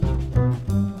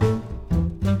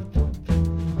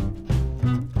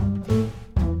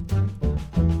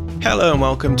Hello and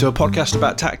welcome to a podcast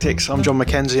about tactics. I'm John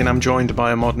Mackenzie and I'm joined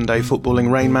by a modern day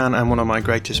footballing Rain Man and one of my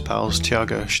greatest pals,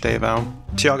 Tiago Estêvão.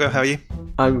 Tiago, how are you?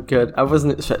 I'm good. I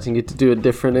wasn't expecting you to do a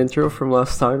different intro from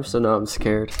last time, so now I'm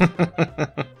scared.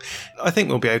 I think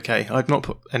we'll be okay. I've not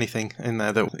put anything in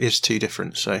there that is too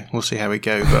different, so we'll see how we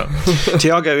go. But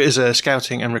Tiago is a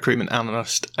scouting and recruitment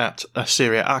analyst at a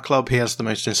Serie A club. He has the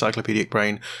most encyclopedic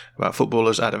brain about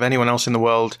footballers out of anyone else in the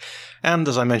world. And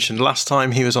as I mentioned last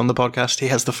time he was on the podcast, he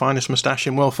has the finest moustache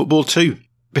in world football too.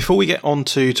 Before we get on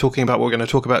to talking about what we're going to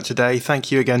talk about today,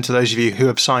 thank you again to those of you who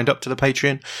have signed up to the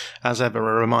Patreon. As ever,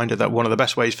 a reminder that one of the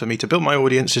best ways for me to build my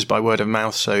audience is by word of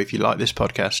mouth, so if you like this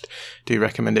podcast, do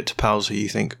recommend it to pals who you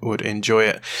think would enjoy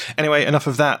it. Anyway, enough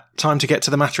of that. Time to get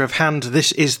to the matter of hand.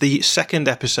 This is the second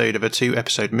episode of a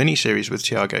 2-episode mini-series with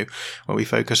Tiago, where we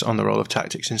focus on the role of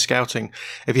tactics in scouting.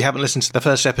 If you haven't listened to the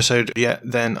first episode yet,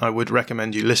 then I would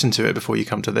recommend you listen to it before you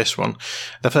come to this one.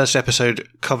 The first episode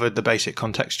covered the basic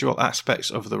contextual aspects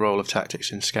of the role of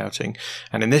tactics in scouting,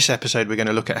 and in this episode we're going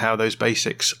to look at how those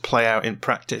basics play out in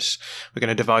practice. We're going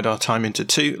to divide our time into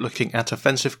two, looking at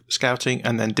offensive scouting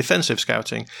and then defensive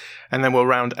scouting, and then we'll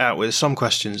round out with some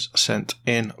questions sent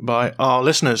in by our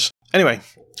listeners. Anyway,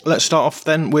 let's start off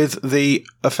then with the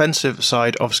offensive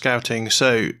side of scouting.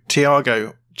 So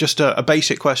Tiago, just a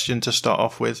basic question to start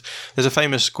off with. There's a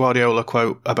famous Guardiola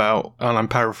quote about, and I'm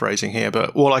paraphrasing here,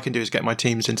 but all I can do is get my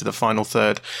teams into the final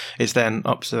third. It's then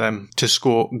up to them to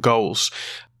score goals.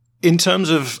 In terms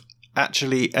of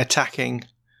actually attacking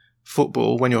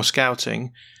football when you're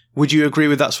scouting, would you agree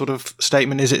with that sort of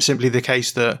statement? Is it simply the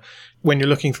case that when you're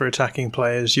looking for attacking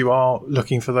players, you are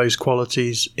looking for those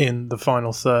qualities in the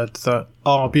final third that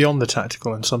are beyond the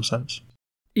tactical in some sense?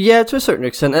 Yeah, to a certain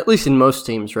extent, at least in most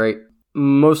teams, right?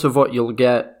 Most of what you'll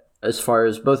get as far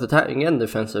as both attacking and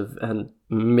defensive and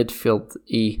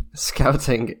midfield-y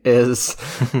scouting is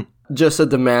just a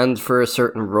demand for a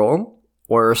certain role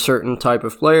or a certain type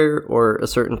of player or a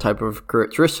certain type of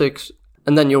characteristics,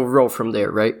 and then you'll roll from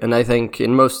there, right? And I think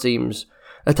in most teams,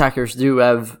 attackers do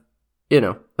have,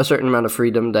 a certain amount of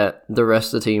freedom that the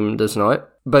rest of the team does not,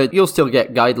 but you'll still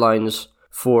get guidelines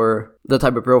for the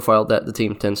type of profile that the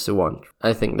team tends to want.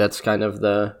 I think that's kind of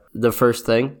the first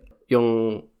thing.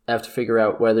 You'll have to figure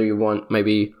out whether you want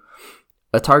maybe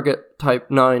a target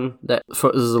type 9 that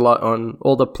focuses a lot on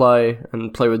hold-up play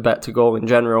and play with back to goal in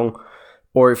general,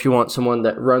 or if you want someone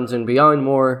that runs in behind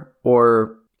more,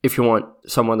 or if you want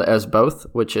someone that has both,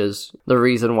 which is the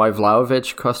reason why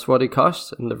Vlahovic costs what he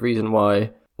costs, and the reason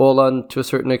why Olan, to a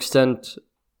certain extent,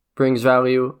 brings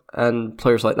value, and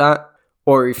players like that.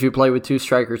 Or if you play with two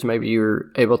strikers, maybe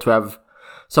you're able to have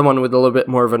someone with a little bit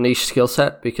more of a niche skill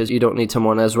set because you don't need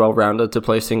someone as well-rounded to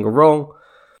play a single role.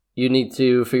 You need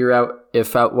to figure out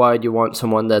if out wide you want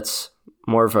someone that's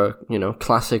more of a,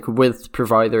 classic width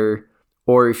provider,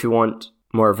 or if you want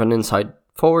more of an inside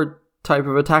forward type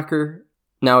of attacker.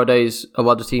 Nowadays, a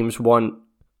lot of teams want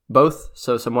both,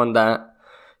 so someone that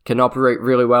can operate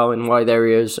really well in wide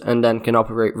areas and then can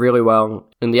operate really well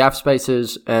in the half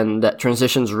spaces and that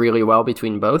transitions really well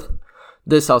between both.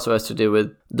 This also has to do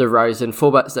with the rise in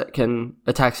fullbacks that can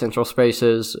attack central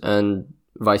spaces and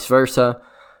vice versa.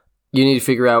 You need to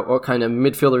figure out what kind of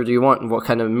midfielder do you want and what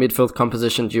kind of midfield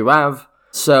composition do you have.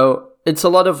 So it's a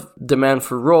lot of demand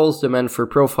for roles, demand for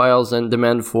profiles, and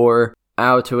demand for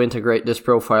how to integrate this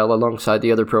profile alongside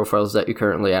the other profiles that you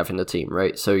currently have in the team,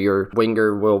 right? So your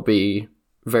winger will be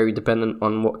very dependent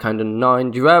on what kind of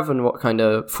 9 you have and what kind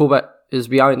of fullback is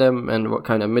behind them and what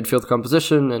kind of midfield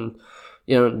composition, and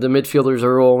the midfielders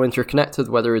are all interconnected,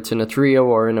 whether it's in a trio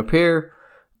or in a pair.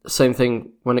 Same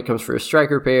thing when it comes for a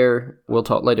striker pair. We'll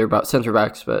talk later about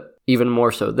centre-backs, but even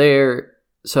more so there.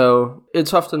 So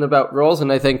it's often about roles,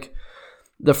 and I think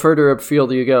the further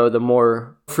upfield you go, the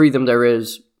more freedom there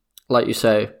is, like you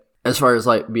say, as far as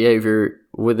behavior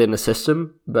within a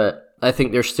system. But I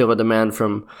think there's still a demand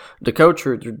from the coach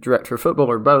or the director of football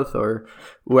or both, or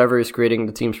whoever is creating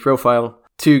the team's profile,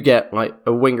 to get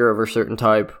a winger of a certain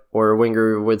type or a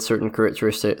winger with certain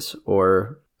characteristics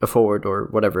or a forward or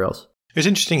whatever else. It's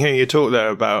interesting hearing you talk there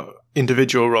about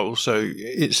individual roles. So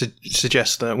it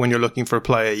suggests that when you're looking for a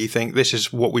player, you think this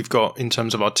is what we've got in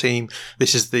terms of our team.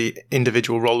 This is the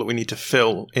individual role that we need to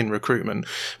fill in recruitment.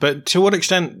 But to what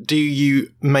extent do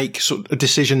you make sort of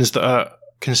decisions that are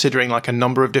considering a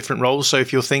number of different roles? So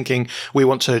if you're thinking we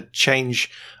want to change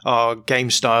our game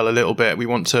style a little bit, we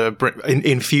want to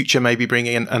in future maybe bring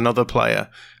in another player.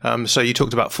 So you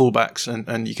talked about fullbacks,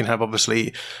 and you can have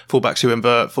obviously fullbacks who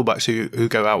invert, fullbacks who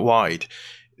go out wide.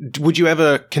 Would you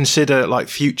ever consider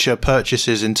future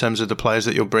purchases in terms of the players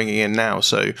that you're bringing in now?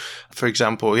 So, for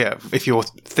example, if you're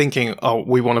thinking,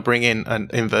 we want to bring in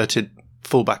an inverted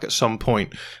fullback at some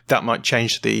point, that might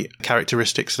change the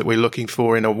characteristics that we're looking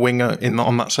for in a winger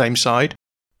on that same side?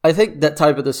 I think that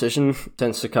type of decision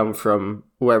tends to come from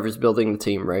whoever's building the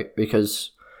team, right?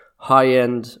 Because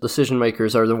high-end decision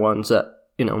makers are the ones that,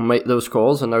 make those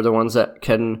calls, and they're the ones that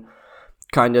can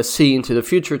kind of see into the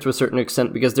future to a certain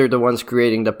extent, because they're the ones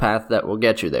creating the path that will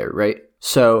get you there, right?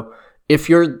 So if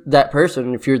you're that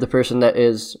person, if you're the person that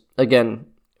is, again,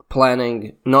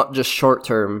 planning not just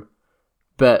short-term,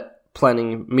 but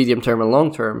planning medium-term and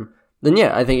long-term, then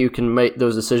yeah, I think you can make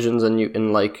those decisions, and you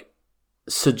can,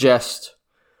 suggest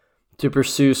to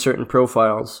pursue certain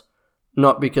profiles,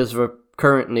 not because of a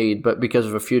current need, but because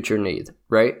of a future need,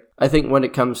 right? I think when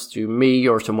it comes to me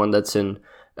or someone that's in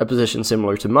a position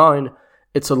similar to mine,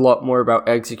 it's a lot more about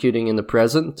executing in the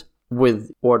present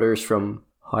with orders from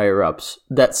higher ups.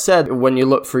 That said, when you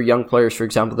look for young players, for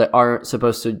example, that aren't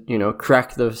supposed to,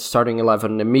 crack the starting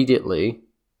 11 immediately,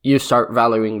 you start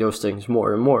valuing those things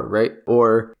more and more, right?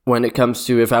 Or when it comes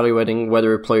to evaluating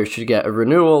whether a player should get a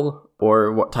renewal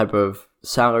or what type of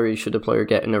salary should a player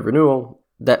get in a renewal,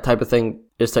 that type of thing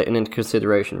is taken into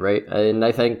consideration, right? And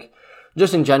I think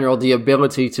just in general, the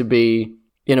ability to be,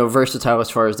 versatile as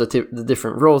far as the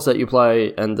different roles that you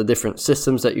play and the different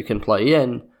systems that you can play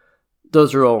in,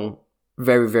 those are all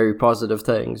very, very positive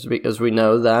things, because we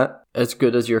know that as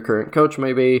good as your current coach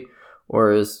may be,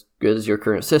 or as good as your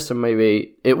current system may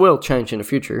be, it will change in the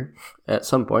future at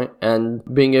some point. And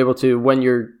being able to, when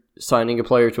you're signing a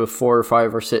player to a 4 or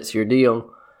 5 or 6 year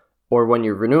deal, or when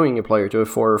you're renewing a player to a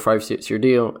 4 or 5, 6 year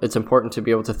deal, it's important to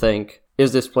be able to think,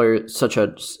 is this player such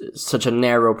a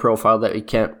narrow profile that he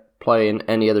can't play in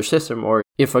any other system? Or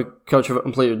if a coach of a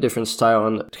completely different style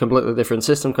and a completely different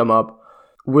system come up,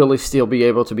 will he still be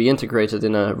able to be integrated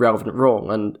in a relevant role?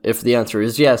 And if the answer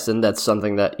is yes, then that's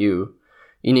something that you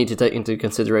need to take into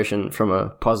consideration from a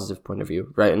positive point of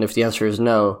view, right? And if the answer is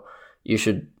no, you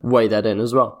should weigh that in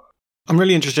as well. I'm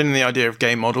really interested in the idea of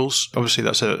game models. Obviously,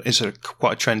 it's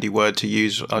quite a trendy word to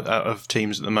use out of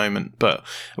teams at the moment. But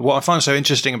what I find so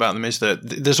interesting about them is that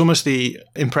there's almost the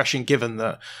impression given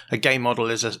that a game model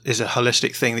is a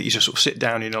holistic thing that you just sort of sit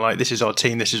down and you're like, this is our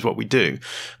team, this is what we do.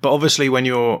 But obviously, when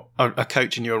you're a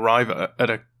coach and you arrive at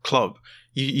a club,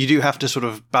 you do have to sort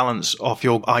of balance off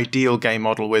your ideal game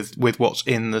model with what's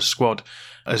in the squad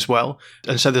as well.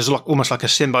 And so there's almost like a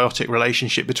symbiotic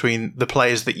relationship between the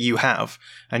players that you have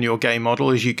and your game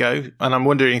model as you go. And I'm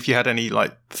wondering if you had any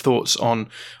thoughts on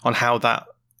how that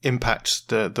impacts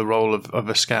the role of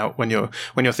a scout when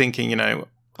you're thinking,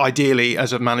 ideally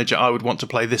as a manager, I would want to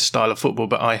play this style of football,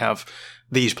 but I have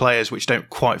these players which don't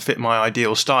quite fit my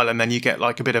ideal style. And then you get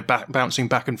a bit of bouncing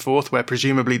back and forth where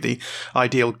presumably the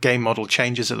ideal game model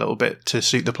changes a little bit to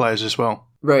suit the players as well.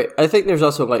 Right. I think there's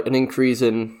also an increase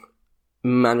in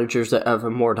managers that have a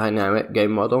more dynamic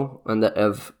game model and that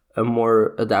have a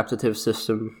more adaptive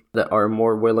system, that are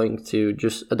more willing to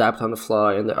just adapt on the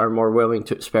fly and that are more willing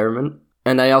to experiment.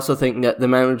 And I also think that the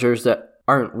managers that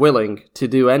aren't willing to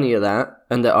do any of that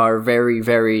and that are very,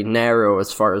 very narrow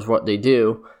as far as what they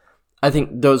do, I think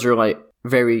those are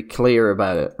very clear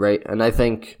about it, right? And I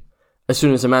think as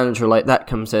soon as a manager like that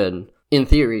comes in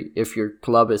theory, if your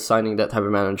club is signing that type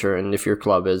of manager and if your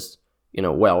club is,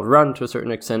 well run to a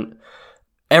certain extent,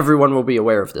 everyone will be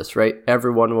aware of this, right?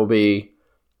 Everyone will be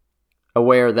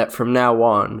aware that from now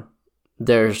on,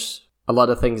 there's a lot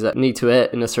of things that need to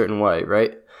hit in a certain way,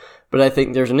 right? But I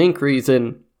think there's an increase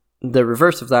in the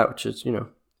reverse of that, which is,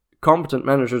 competent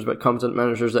managers, but competent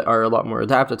managers that are a lot more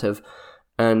adaptive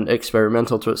and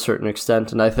experimental to a certain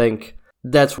extent. And I think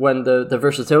that's when the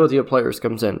versatility of players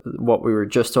comes in. What we were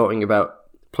just talking about,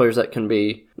 players that can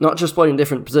be not just playing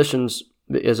different positions,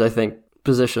 because I think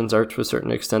positions are to a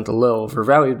certain extent a little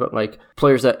overvalued, but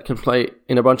players that can play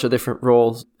in a bunch of different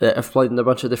roles, that have played in a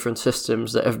bunch of different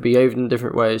systems, that have behaved in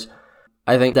different ways.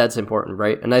 I think that's important,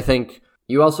 right? And I think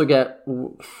you also get,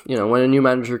 when a new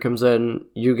manager comes in,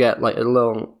 you get a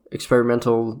little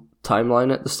experimental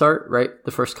timeline at the start, right?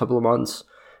 The first couple of months,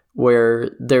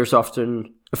 where there's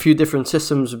often a few different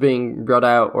systems being brought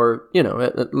out, or,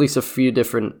 at least a few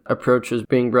different approaches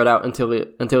being brought out until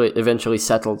it eventually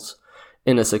settles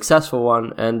in a successful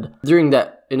one. And during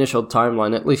that initial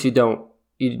timeline, at least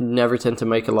you never tend to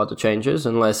make a lot of changes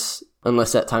unless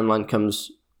that timeline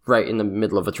comes right in the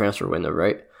middle of a transfer window,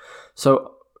 right?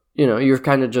 So, you're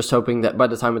kind of just hoping that by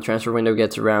the time a transfer window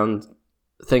gets around,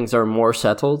 things are more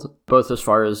settled, both as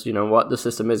far as, what the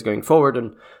system is going forward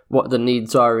and what the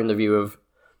needs are in the view of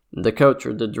the coach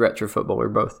or the director of football, or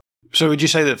both. So would you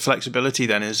say that flexibility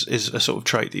then is a sort of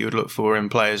trait that you would look for in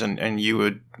players, and you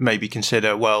would maybe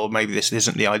consider, well, maybe this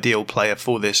isn't the ideal player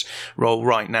for this role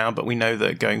right now, but we know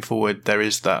that going forward there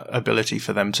is that ability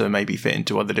for them to maybe fit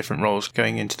into other different roles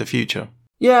going into the future?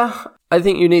 Yeah, I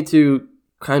think you need to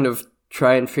kind of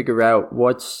try and figure out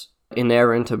what's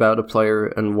inherent about a player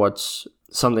and what's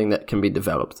something that can be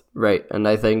developed, right? And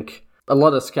I think a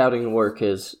lot of scouting work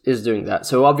is doing that.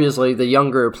 So obviously the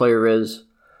younger a player is,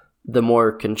 the more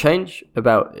it can change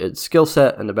about its skill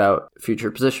set and about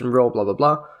future position, role, blah, blah,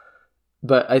 blah.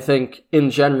 But I think in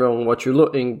general, what you're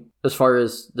looking as far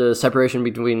as the separation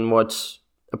between what's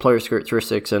a player's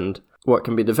characteristics and what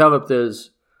can be developed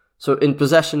is, so in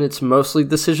possession, it's mostly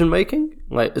decision making.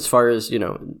 Like as far as,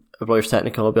 a player's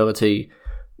technical ability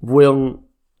will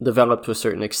develop to a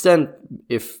certain extent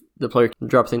if the player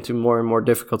drops into more and more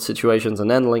difficult situations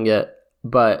and handling it.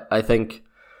 But I think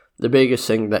the biggest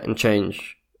thing that can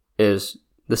change is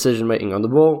decision making on the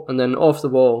ball, and then off the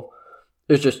ball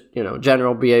is just,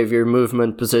 general behavior,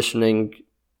 movement, positioning,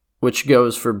 which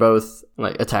goes for both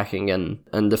like attacking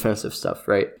and defensive stuff,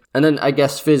 right? And then I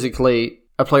guess physically,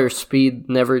 a player's speed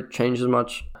never changes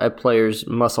much. A player's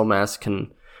muscle mass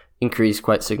can increase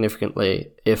quite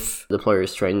significantly if the player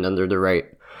is trained under the right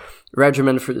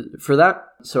regimen for that.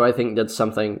 So I think that's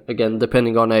something, again,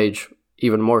 depending on age,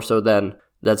 even more so then,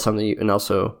 that's something you can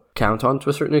also count on to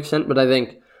a certain extent. But I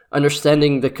think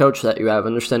understanding the coach that you have,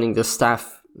 understanding the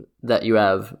staff that you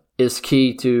have is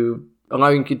key to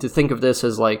allowing you to think of this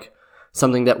as like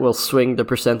something that will swing the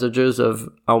percentages of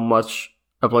how much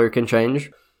a player can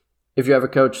change. If you have a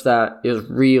coach that is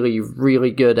really,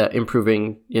 really good at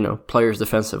improving, players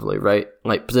defensively, right?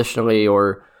 Like positionally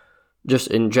or just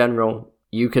in general,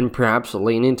 you can perhaps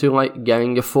lean into like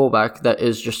getting a fullback that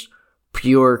is just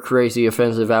pure crazy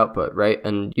offensive output, right?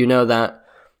 And you know that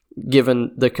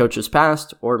given the coach's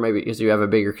past, or maybe because you have a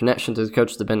bigger connection to the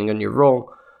coach depending on your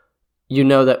role,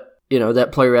 that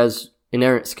that player has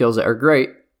inherent skills that are great,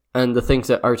 and the things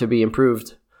that are to be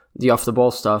improved, the off the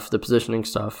ball stuff, the positioning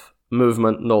stuff,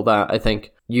 movement and all that, I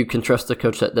think you can trust the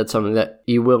coach that that's something that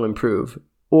he will improve,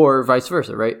 or vice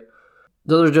versa, right?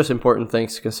 Those are just important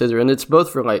things to consider, and it's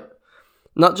both for like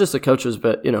not just the coaches,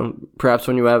 but perhaps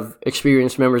when you have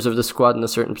experienced members of the squad in a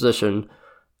certain position,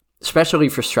 especially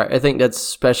for strike. I think that's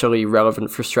especially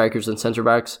relevant for strikers and center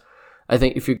backs. I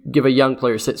think if you give a young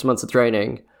player 6 months of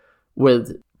training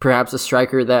with perhaps a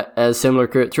striker that has similar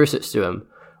characteristics to him,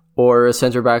 or a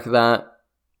center back that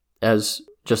has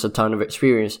just a ton of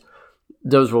experience,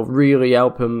 those will really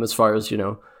help him as far as,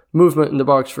 movement in the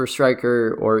box for a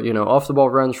striker, or, off the ball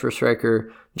runs for a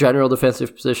striker, general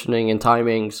defensive positioning and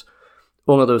timings,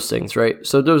 all of those things, right?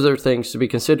 So those are things to be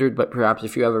considered, but perhaps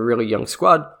if you have a really young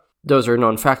squad, those are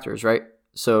non-factors, right?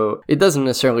 So it doesn't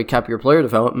necessarily cap your player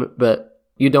development, but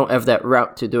you don't have that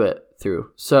route to do it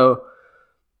through. So,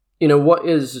 what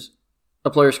is a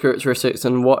player's characteristics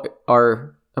and what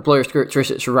are a player's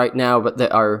characteristics right now, but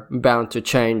that are bound to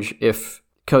change if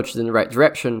coached in the right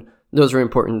direction? Those are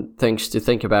important things to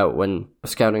think about when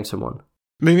scouting someone.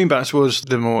 Moving back towards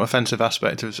the more offensive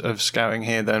aspect of scouting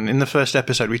here, then, in the first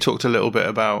episode, we talked a little bit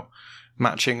about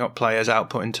matching up players'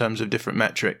 output in terms of different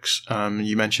metrics.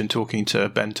 You mentioned talking to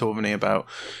Ben Torvany about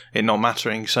it not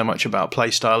mattering so much about play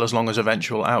style as long as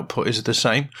eventual output is the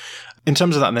same. In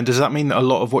terms of that, then, does that mean that a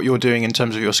lot of what you're doing in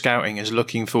terms of your scouting is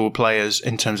looking for players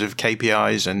in terms of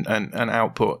KPIs and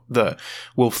output that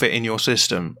will fit in your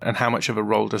system? And how much of a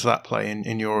role does that play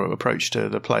in your approach to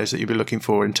the players that you'll be looking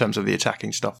for in terms of the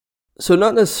attacking stuff? So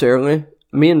not necessarily.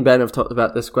 Me and Ben have talked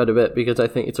about this quite a bit because I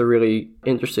think it's a really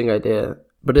interesting idea.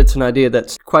 But it's an idea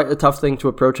that's quite a tough thing to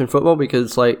approach in football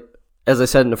because, like, as I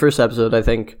said in the first episode, I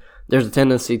think there's a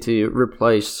tendency to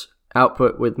replace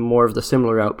output with more of the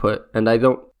similar output. And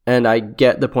I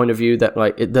get the point of view that,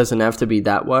 like, it doesn't have to be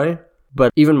that way.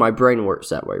 But even my brain works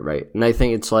that way, right? And I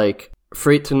think it's like,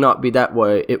 for it to not be that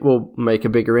way, it will make a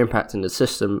bigger impact in the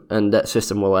system, and that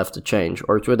system will have to change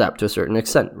or to adapt to a certain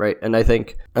extent, right? And I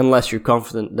think unless you're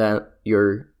confident that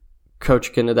your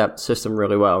coach can adapt the system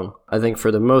really well, I think for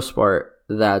the most part,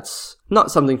 that's not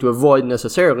something to avoid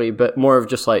necessarily, but more of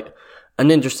just like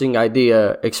an interesting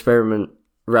idea, experiment,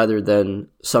 rather than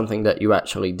something that you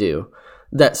actually do.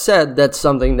 That said, that's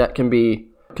something that can be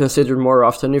considered more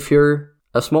often if you're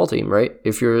a small team, right?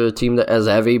 If you're a team that has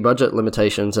heavy budget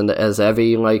limitations and that has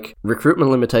heavy like recruitment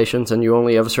limitations and you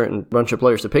only have a certain bunch of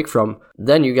players to pick from,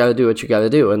 then you got to do what you got to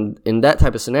do. And in that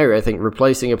type of scenario, I think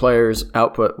replacing a player's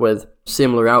output with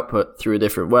similar output through a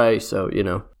different way, so,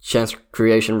 chance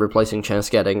creation replacing chance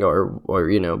getting, or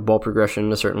ball progression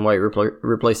in a certain way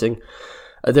replacing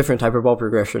a different type of ball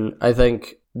progression, I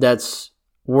think that's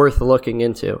worth looking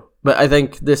into. But I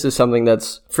think this is something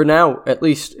that's, for now, at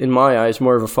least in my eyes,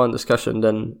 more of a fun discussion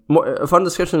than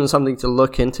something to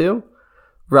look into,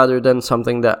 rather than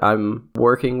something that I'm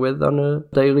working with on a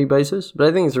daily basis. But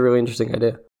I think it's a really interesting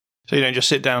idea. So you don't just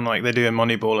sit down like they do in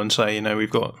Moneyball and say,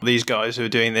 we've got these guys who are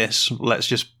doing this, let's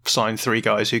just sign 3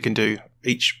 guys who can do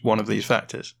each one of these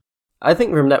factors. I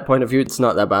think from that point of view, it's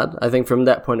not that bad. I think from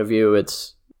that point of view,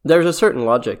 there's a certain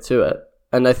logic to it.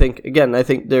 And I think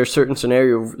there are certain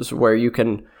scenarios where you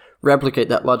can replicate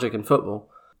that logic in football.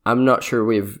 I'm not sure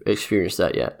we've experienced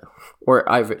that yet. Or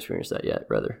I've experienced that yet,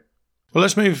 rather. Well,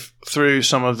 let's move through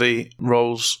some of the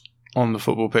roles on the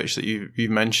football pitch that you've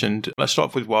mentioned. Let's start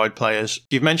off with wide players.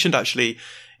 You've mentioned actually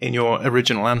in your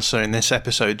original answer in this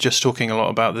episode, just talking a lot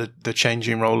about the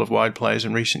changing role of wide players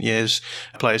in recent years,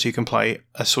 players who can play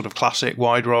a sort of classic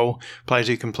wide role, players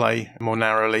who can play more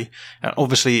narrowly, and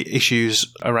obviously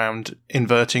issues around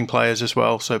inverting players as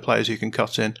well, so players who can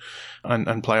cut in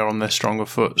and play on their stronger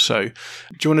foot. So do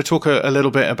you want to talk a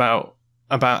little bit about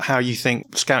how you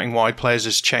think scouting wide players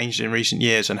has changed in recent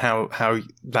years and how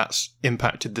that's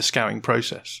impacted the scouting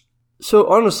process? So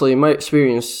honestly, in my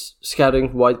experience,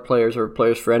 scouting wide players or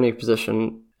players for any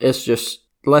position is just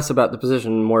less about the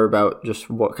position, more about just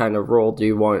what kind of role do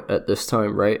you want at this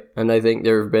time, right? And I think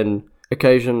there have been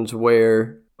occasions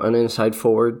where an inside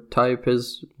forward type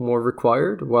is more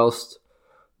required, whilst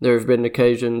there have been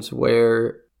occasions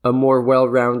where a more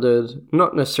well-rounded,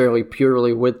 not necessarily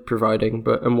purely width providing,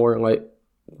 but a more like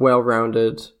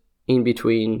well-rounded,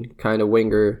 in-between kind of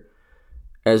winger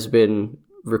has been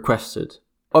requested.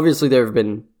 Obviously, there have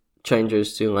been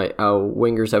changes to like how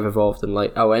wingers have evolved and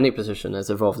like how any position has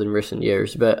evolved in recent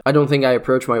years, but I don't think I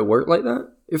approach my work like that,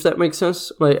 if that makes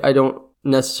sense. Like, I don't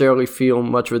necessarily feel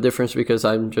much of a difference because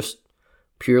I'm just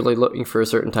purely looking for a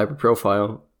certain type of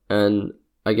profile, and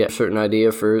I get a certain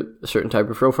idea for a certain type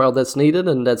of profile that's needed,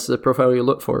 and that's the profile you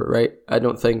look for, right? I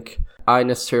don't think I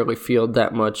necessarily feel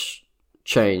that much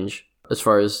change as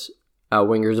far as how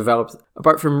wingers developed,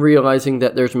 apart from realizing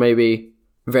that there's maybe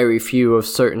very few of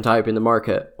certain type in the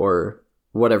market or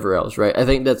whatever else, right? I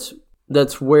think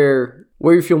that's where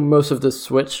you feel most of the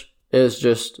switch is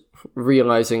just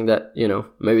realizing that,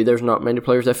 maybe there's not many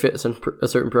players that fit a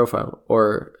certain profile,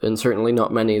 and certainly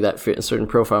not many that fit a certain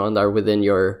profile and are within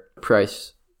your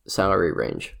price salary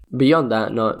range. Beyond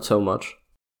that, not so much.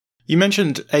 You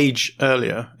mentioned age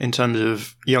earlier in terms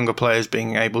of younger players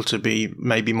being able to be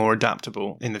maybe more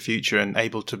adaptable in the future and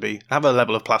able to have a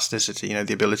level of plasticity,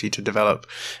 the ability to develop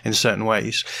in certain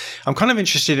ways. I'm kind of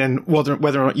interested in whether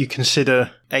or not you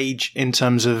consider age in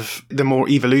terms of the more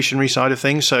evolutionary side of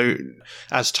things. So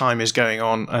as time is going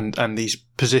on and these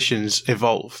positions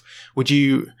evolve, would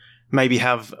you maybe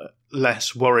have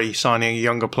less worry signing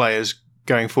younger players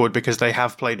going forward because they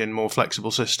have played in more flexible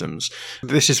systems?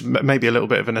 This is maybe a little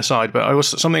bit of an aside, but I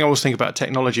always think about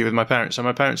technology with my parents. So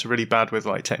my parents are really bad with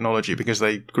like technology because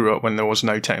they grew up when there was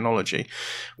no technology.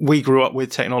 We grew up with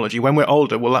technology. When we're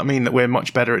older, will that mean that we're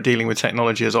much better at dealing with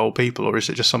technology as old people, or is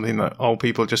it just something that old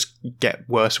people just get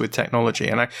worse with technology?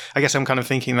 And I guess I'm kind of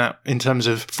thinking that in terms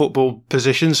of football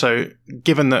position. So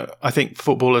given that I think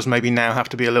footballers maybe now have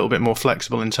to be a little bit more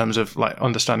flexible in terms of like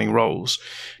understanding roles,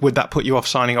 would that put you off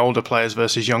signing older players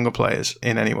versus younger players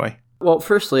in any way? Well,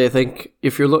 firstly, I think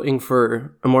if you're looking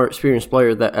for a more experienced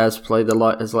player that has played a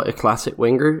lot as like a classic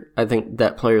winger, I think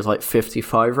that player is like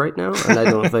 55 right now, and I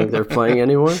don't think they're playing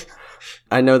anymore.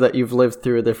 I know that you've lived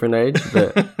through a different age,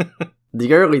 but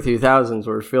the early 2000s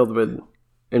were filled with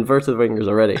inverted wingers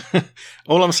already.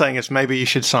 All I'm saying is maybe you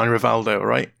should sign Rivaldo,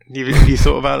 right? Have you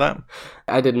thought about that?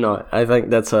 I did not. I think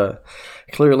that's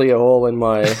clearly a hole in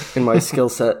my skill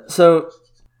set. So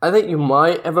I think you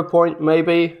might have a point,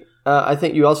 maybe. I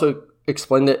think you also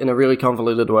explained it in a really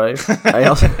convoluted way.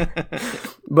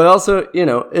 But also,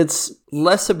 it's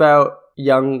less about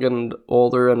young and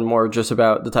older and more just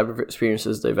about the type of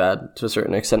experiences they've had to a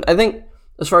certain extent. I think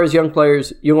as far as young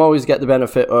players, you'll always get the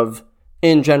benefit of,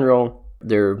 in general,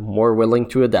 they're more willing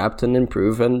to adapt and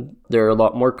improve, and they're a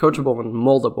lot more coachable and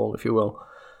moldable, if you will.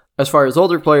 As far as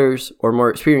older players, or more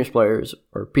experienced players,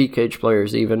 or peak age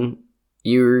players even,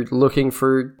 you're looking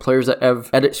for players that have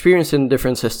had experience in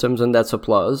different systems, and that's a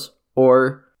plus.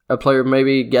 Or a player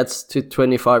maybe gets to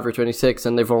 25 or 26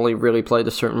 and they've only really played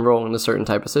a certain role in a certain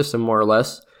type of system, more or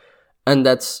less. And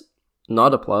that's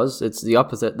not a plus. It's the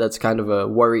opposite. That's kind of a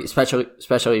worry,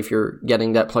 especially if you're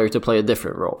getting that player to play a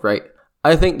different role, right?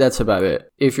 I think that's about it.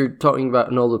 If you're talking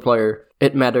about an older player,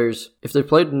 it matters if they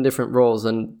played in different roles,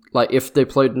 and like if they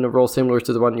played in a role similar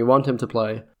to the one you want him to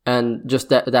play, and just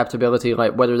that adaptability,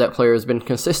 like whether that player has been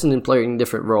consistent in playing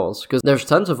different roles. Because there's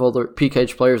tons of older peak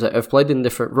age players that have played in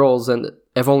different roles and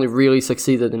have only really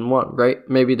succeeded in one, right?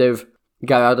 Maybe they've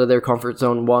got out of their comfort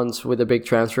zone once with a big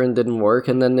transfer and didn't work,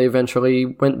 and then they eventually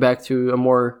went back to a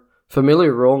more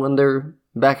familiar role and they're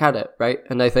back at it, right?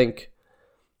 And I think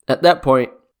at that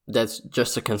point, that's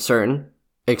just a concern,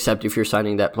 except if you're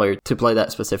signing that player to play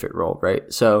that specific role, right?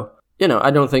 So,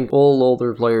 I don't think all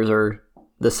older players are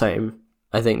the same.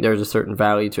 I think there's a certain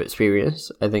value to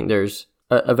experience. I think there's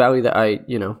a value that I,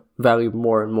 value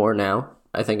more and more now.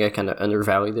 I think I kind of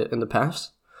undervalued it in the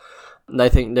past. And I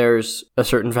think there's a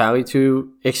certain value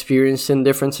to experience in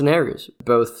different scenarios,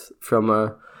 both from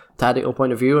a tactical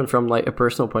point of view and from like a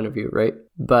personal point of view, right?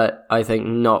 But I think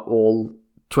not all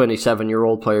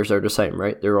 27-year-old players are the same,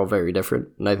 right? They're all very different.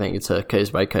 And I think it's a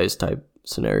case-by-case type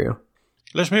scenario.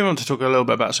 Let's move on to talk a little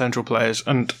bit about central players.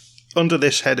 And under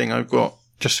this heading, I've got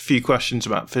just a few questions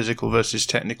about physical versus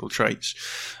technical traits.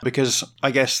 Because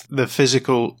I guess the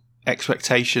physical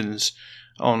expectations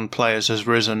on players has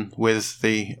risen with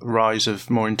the rise of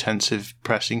more intensive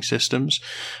pressing systems.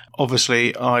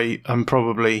 Obviously, I am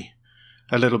probably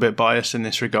a little bit biased in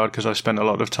this regard because I've spent a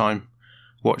lot of time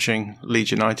watching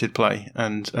Leeds United play,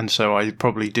 and so I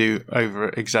probably do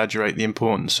over-exaggerate the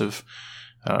importance of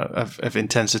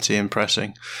intensity and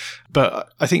pressing.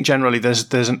 But I think generally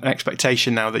there's an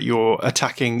expectation now that your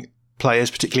attacking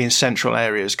players, particularly in central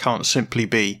areas, can't simply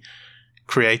be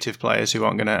creative players who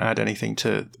aren't going to add anything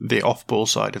to the off-ball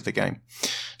side of the game.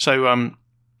 So,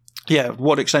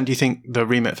 what extent do you think the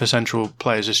remit for central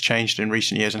players has changed in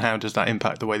recent years, and how does that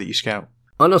impact the way that you scout?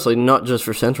 Honestly, not just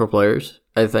for central players.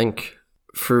 I think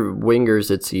for wingers,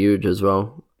 it's huge as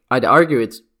well. I'd argue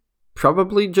it's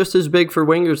probably just as big for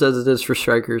wingers as it is for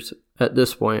strikers at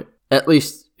this point, at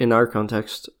least in our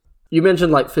context. You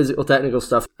mentioned like physical technical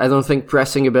stuff. I don't think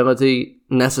pressing ability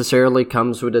necessarily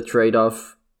comes with a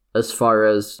trade-off as far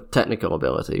as technical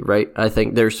ability, right? I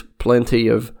think there's plenty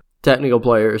of technical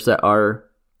players that are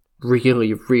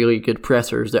really, really good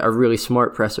pressers, that are really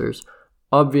smart pressers.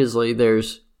 Obviously,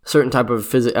 there's certain type of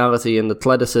physicality and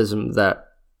athleticism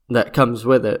that comes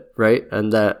with it, right?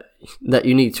 And that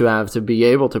you need to have to be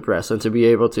able to press and to be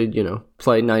able to,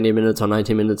 play 90 minutes on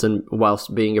 90 minutes and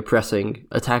whilst being a pressing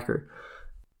attacker.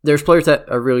 There's players that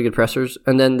are really good pressers,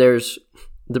 and then there's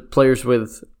the players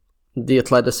with the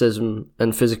athleticism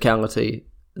and physicality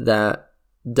that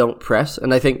don't press.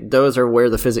 And I think those are where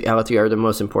the physicality are the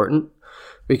most important,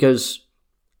 because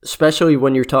especially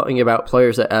when you're talking about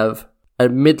players that have a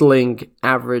middling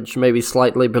average, maybe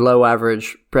slightly below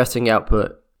average pressing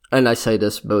output, and I say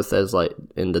this both as like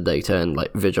in the data and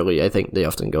like visually, I think they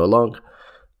often go along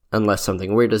unless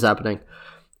something weird is happening.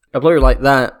 A player like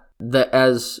that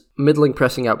has middling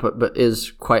pressing output but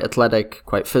is quite athletic,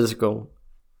 quite physical,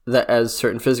 that has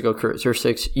certain physical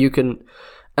characteristics,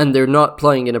 and they're not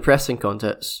playing in a pressing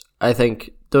context. I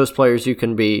think those players, you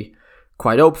can be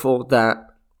quite hopeful that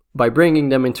by bringing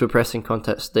them into a pressing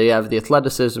context, they have the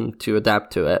athleticism to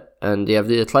adapt to it, and they have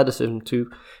the athleticism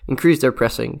to increase their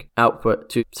pressing output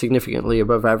to significantly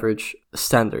above average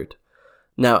standard.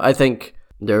 Now, I think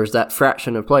there's that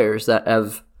fraction of players that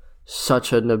have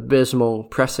such an abysmal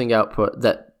pressing output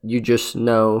that you just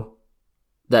know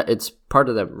that it's part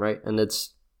of them, right? And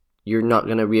you're not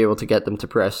going to be able to get them to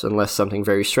press unless something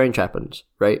very strange happens,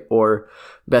 right? Or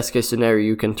best case scenario,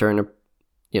 you can turn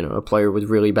a player with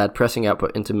really bad pressing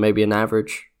output into maybe an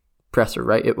average presser,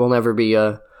 right? It will never be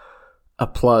a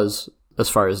plus as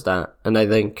far as that. And I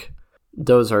think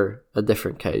those are a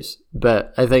different case.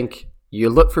 But I think you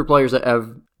look for players that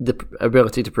have the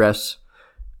ability to press.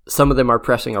 Some of them are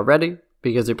pressing already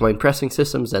because they're playing pressing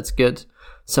systems. That's good.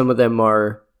 Some of them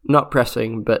are not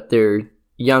pressing, but they're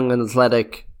young and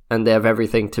athletic, and they have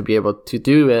everything to be able to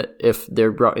do it if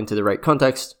they're brought into the right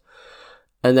context.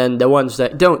 And then the ones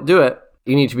that don't do it,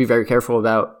 you need to be very careful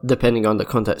about, depending on the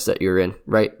context that you're in,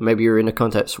 right? Maybe you're in a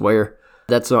context where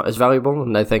that's not as valuable,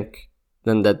 and I think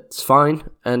then that's fine.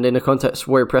 And in a context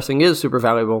where pressing is super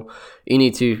valuable, you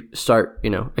need to start,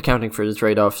 accounting for the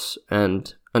trade-offs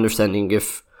and understanding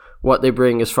if what they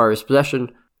bring as far as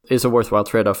possession is a worthwhile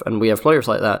trade-off. And we have players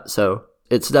like that, so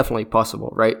it's definitely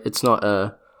possible, right? It's not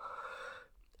a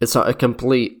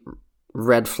complete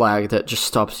red flag that just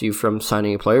stops you from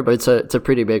signing a player, but it's a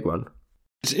pretty big one.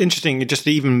 It's interesting, just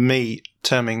even me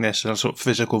terming this as sort of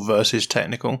physical versus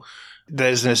technical.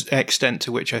 There's an extent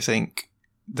to which I think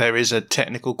there is a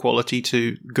technical quality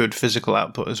to good physical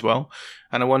output as well.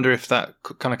 And I wonder if that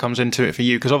kind of comes into it for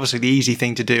you, because obviously the easy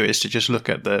thing to do is to just look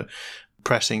at the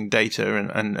pressing data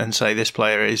and say this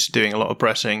player is doing a lot of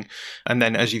pressing. And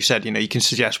then, as you've said, you can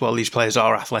suggest, well, these players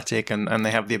are athletic and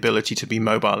they have the ability to be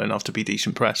mobile enough to be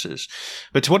decent pressers.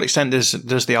 But to what extent does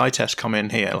the eye test come in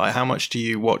here? Like, how much do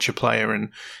you watch a player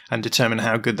and determine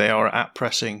how good they are at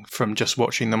pressing from just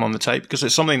watching them on the tape? Because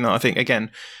it's something that I think,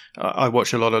 again, I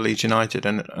watch a lot of Leeds United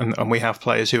and we have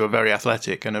players who are very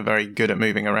athletic and are very good at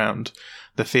moving around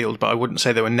the field, but I wouldn't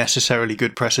say they were necessarily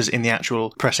good pressers in the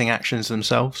actual pressing actions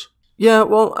themselves. Yeah,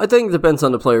 well, I think it depends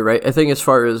on the player, right? I think as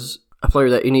far as a player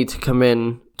that you need to come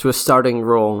in to a starting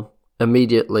role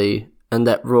immediately, and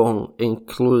that role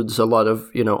includes a lot of,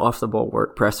 off-the-ball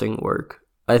work, pressing work,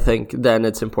 I think then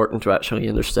it's important to actually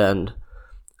understand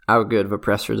how good of a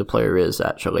presser the player is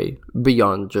actually,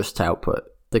 beyond just output,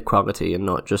 the quality and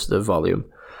not just the volume.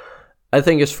 I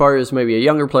think as far as maybe a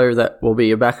younger player that will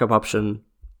be a backup option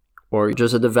or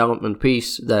just a development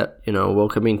piece that, will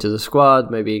come into the squad,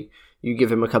 maybe you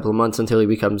give him a couple of months until he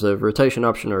becomes a rotation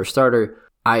option or a starter.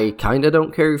 I kind of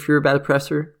don't care if you're a bad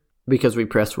presser because we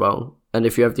press well. And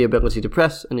if you have the ability to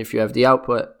press and if you have the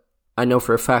output, I know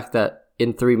for a fact that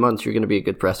in 3 months you're going to be a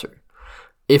good presser.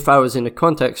 If I was in a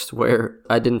context where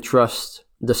I didn't trust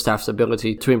the staff's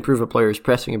ability to improve a player's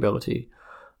pressing ability,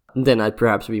 then I'd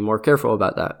perhaps be more careful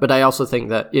about that. But I also think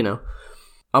that,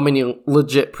 how many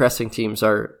legit pressing teams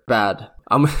are bad?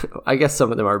 I guess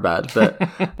some of them are bad, but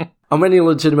how many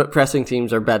legitimate pressing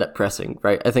teams are bad at pressing,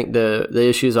 right? I think the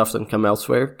issues often come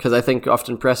elsewhere, because I think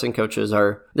often pressing coaches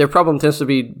their problem tends to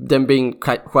be them being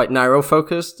quite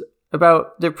narrow-focused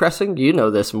about their pressing. You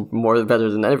know this better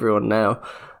than everyone now.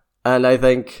 And I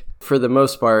think, for the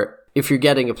most part, if you're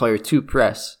getting a player to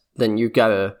press, then you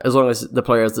gotta, as long as the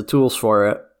player has the tools for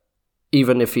it,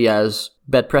 even if he has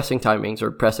bad pressing timings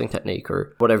or pressing technique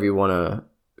or whatever you want to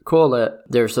call it,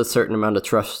 there's a certain amount of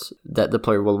trust that the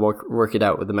player will work it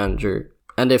out with the manager.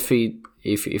 And if he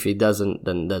doesn't,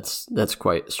 then that's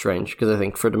quite strange, because I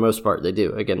think for the most part they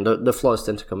do. Again, the flaws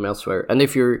tend to come elsewhere. And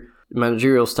if your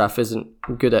managerial staff isn't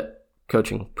good at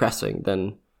coaching pressing,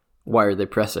 then why are they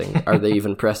pressing? Are they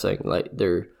even pressing?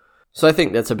 So I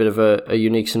think that's a bit of a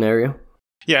unique scenario.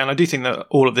 Yeah, and I do think that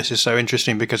all of this is so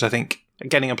interesting because I think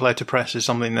getting a player to press is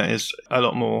something that is a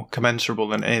lot more commensurable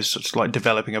than it is it's like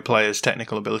developing a player's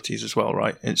technical abilities as well,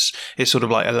 right? It's sort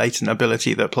of like a latent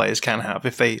ability that players can have.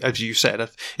 If they, as you said,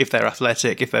 if they're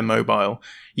athletic, if they're mobile,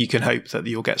 you can hope that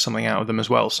you'll get something out of them as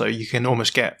well. So you can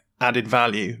almost get added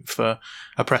value for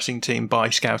a pressing team by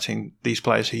scouting these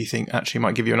players who you think actually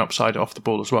might give you an upside off the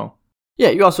ball as well. Yeah,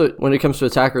 you also, when it comes to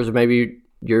attackers, maybe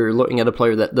you're looking at a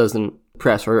player that doesn't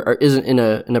press or isn't in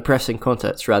a pressing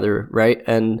context, rather, right?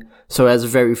 And so has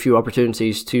very few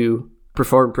opportunities to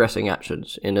perform pressing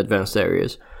actions in advanced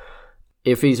areas.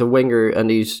 If he's a winger and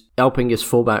he's helping his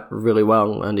fullback really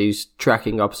well and he's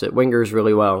tracking opposite wingers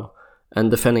really well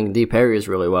and defending deep areas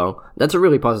really well, that's a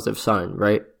really positive sign,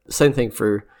 right? Same thing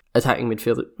for attacking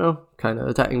midfielders. Well, kind of.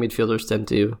 Attacking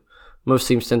midfielders most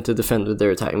teams tend to defend with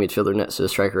their attacking midfielder next to the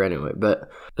striker anyway. But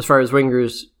as far as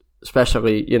wingers,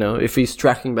 especially, if he's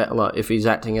tracking back a lot, if he's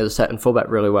acting as a set and fullback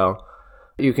really well,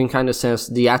 you can kind of sense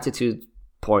the attitude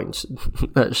points,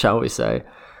 shall we say,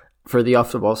 for the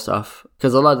off-the-ball stuff.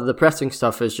 Because a lot of the pressing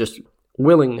stuff is just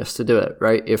willingness to do it,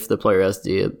 right? If the player has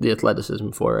the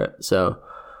athleticism for it. So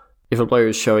if a player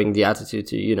is showing the attitude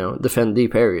to, defend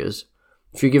deep areas,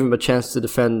 if you give him a chance to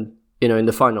defend, in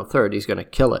the final third, he's going to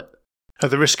kill it. At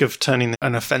the risk of turning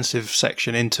an offensive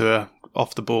section into a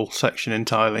off-the-ball section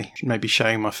entirely, maybe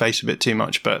showing my face a bit too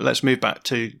much, but let's move back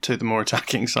to the more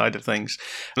attacking side of things.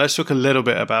 Let's talk a little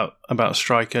bit about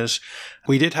strikers.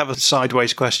 We did have a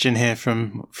sideways question here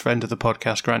from friend of the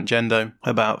podcast, Grant Gendo,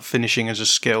 about finishing as a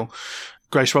skill.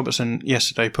 Grace Robertson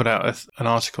yesterday put out an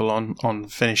article on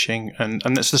finishing, and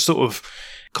that's the sort of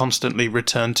constantly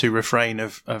return to refrain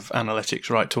of analytics,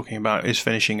 right? Talking about, is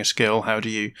finishing a skill? How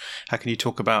can you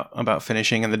talk about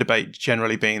finishing? And the debate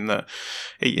generally being that,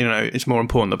 it's more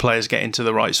important that players get into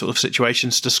the right sort of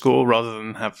situations to score rather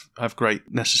than have great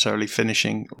necessarily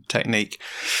finishing technique.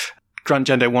 Grant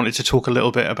Gendo wanted to talk a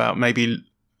little bit about maybe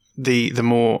the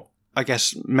more, I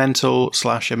guess, mental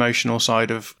 / emotional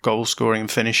side of goal scoring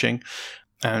and finishing.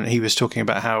 And he was talking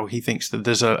about how he thinks that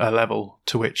there's a level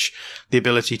to which the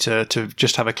ability to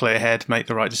just have a clear head, make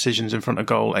the right decisions in front of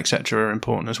goal, etc., are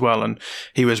important as well. And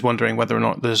he was wondering whether or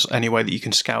not there's any way that you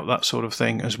can scout that sort of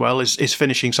thing as well. Is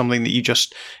finishing something that you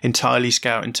just entirely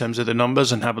scout in terms of the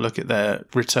numbers and have a look at their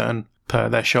return per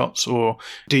their shots? Or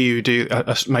do you do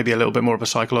maybe a little bit more of a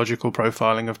psychological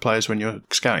profiling of players when you're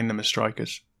scouting them as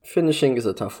strikers? Finishing is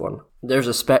a tough one. There's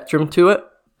a spectrum to it.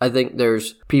 I think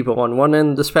there's people on one end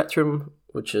of the spectrum,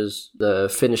 which is the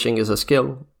finishing is a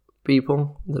skill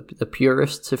people, the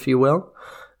purists, if you will.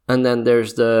 And then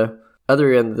there's the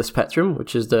other end of the spectrum,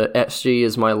 which is the XG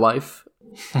is my life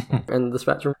end of the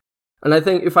spectrum. And I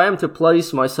think if I am to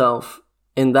place myself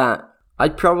in that,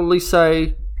 I'd probably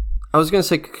say, I was going to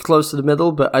say close to the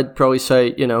middle, but I'd probably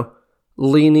say,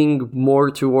 leaning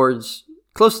more towards,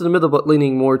 close to the middle, but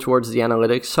leaning more towards the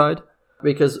analytics side.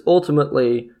 Because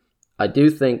ultimately, I do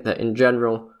think that in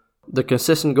general, the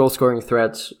consistent goal-scoring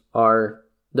threats are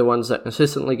the ones that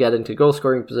consistently get into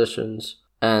goal-scoring positions,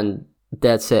 and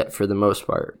that's it for the most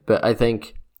part. But I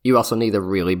think you also need a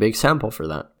really big sample for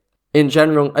that. In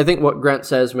general, I think what Grant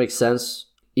says makes sense.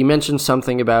 He mentioned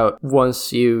something about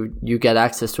once you get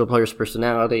access to a player's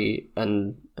personality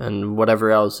and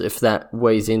whatever else, if that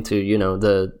weighs into,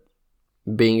 the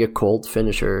being a cold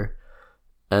finisher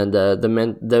and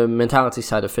the mentality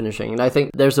side of finishing. And I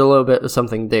think there's a little bit of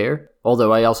something there.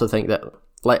 Although I also think that,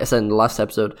 like I said in the last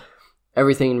episode,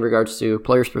 everything in regards to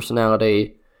player's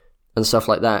personality and stuff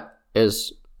like that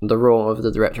is the role of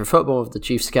the director of football, of the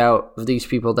chief scout, of these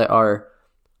people that are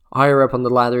higher up on the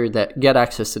ladder, that get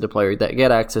access to the player, that get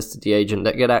access to the agent,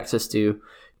 that get access to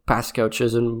past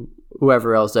coaches and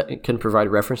whoever else that can provide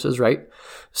references, right?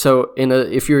 So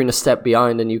if you're in a step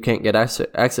behind and you can't get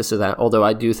access to that, although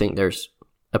I do think there's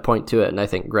a point to it, and I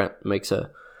think Grant makes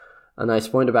a nice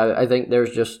point about it, I think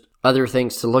there's just other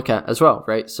things to look at as well,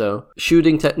 right? So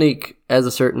shooting technique has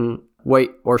a certain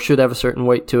weight, or should have a certain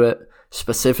weight to it,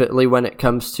 specifically when it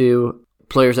comes to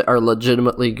players that are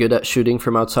legitimately good at shooting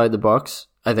from outside the box.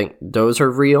 I think those are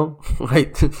real,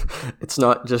 right? It's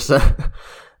not just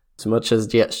as much as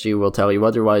the XG will tell you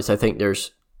otherwise. I think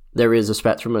there is a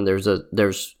spectrum, and there's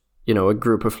a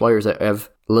group of players that have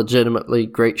legitimately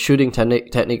great shooting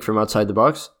technique from outside the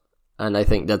box, and I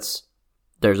think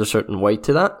there's a certain weight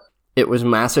to that. It was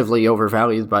massively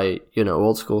overvalued by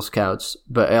old school scouts,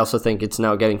 but I also think it's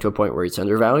now getting to a point where it's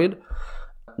undervalued.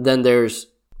 Then there's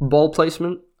ball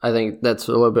placement. I think that's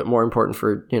a little bit more important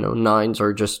for nines,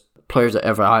 or just players that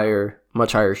have a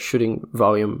much higher shooting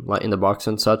volume, like in the box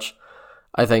and such.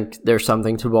 I think there's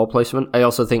something to ball placement. I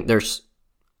also think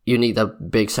you need a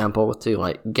big sample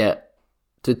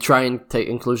to try and take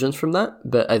conclusions from that.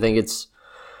 But I think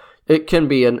it can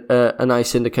be a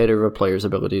nice indicator of a player's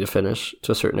ability to finish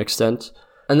to a certain extent.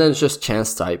 And then it's just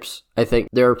chance types. I think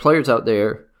there are players out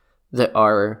there that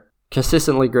are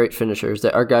consistently great finishers,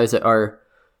 that are guys that are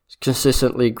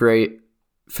consistently great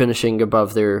finishing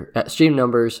above their XG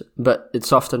numbers, but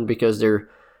it's often because they're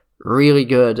really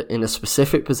good in a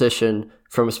specific position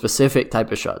from a specific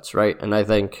type of shots, right? And I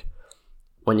think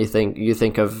when you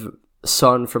think of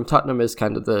Son from Tottenham is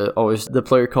kind of always the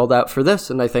player called out for this,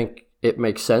 and I think it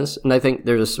makes sense. And I think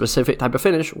there's a specific type of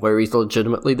finish where he's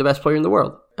legitimately the best player in the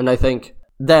world. And I think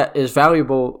that is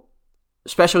valuable,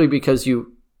 especially because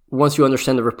once you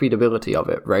understand the repeatability of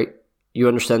it, right? You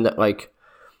understand that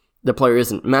the player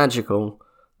isn't magical.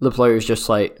 The player is just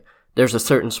there's a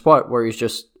certain spot where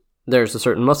there's a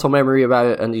certain muscle memory about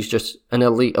it, and he's just an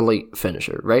elite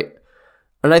finisher, right?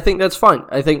 And I think that's fine.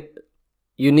 I think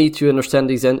you need to understand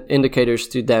these indicators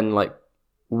to then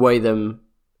weigh them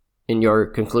in your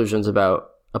conclusions about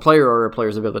a player or a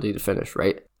player's ability to finish,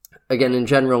 right? Again, in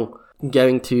general,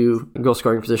 getting to goal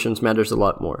scoring positions matters a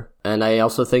lot more. And I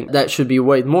also think that should be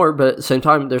weighed more, but at the same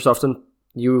time,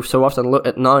 you so often look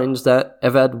at nines that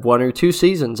have had 1 or 2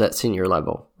 seasons at senior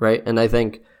level, right? And I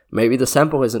think maybe the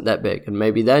sample isn't that big, and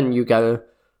maybe then you gotta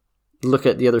look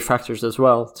at the other factors as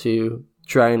well to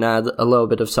try and add a little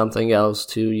bit of something else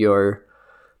to your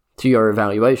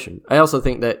evaluation. I also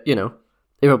think that,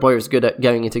 if a player is good at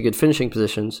getting into good finishing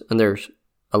positions, and there's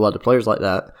a lot of players like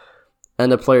that,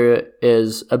 and a player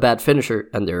is a bad finisher,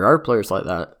 and there are players like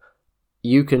that,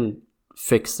 you can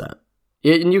fix that.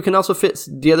 And you can also fix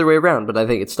the other way around, but I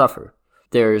think it's tougher.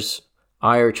 There's a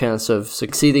higher chance of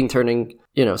succeeding, turning,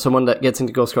 someone that gets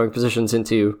into goal-scoring positions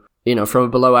into, from a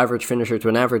below-average finisher to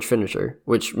an average finisher,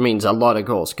 which means a lot of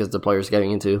goals because the player's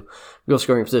getting into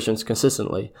goal-scoring positions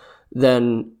consistently,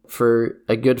 than for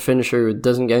a good finisher who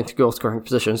doesn't get into goal-scoring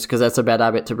positions because that's a bad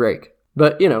habit to break.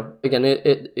 But, again,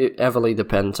 it heavily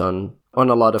depends on a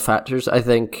lot of factors. I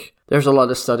think there's a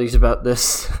lot of studies about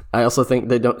this. I also think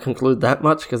they don't conclude that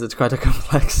much because it's quite a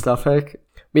complex topic.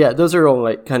 But yeah, those are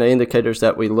all kind of indicators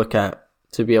that we look at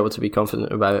to be able to be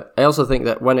confident about it. I also think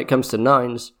that when it comes to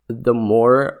nines, the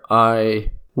more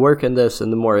I work in this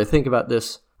and the more I think about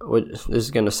this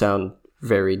is going to sound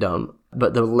very dumb,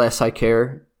 but the less I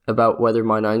care about whether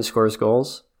my nine scores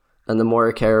goals, and the more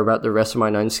I care about the rest of my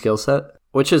nine skill set,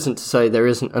 which isn't to say there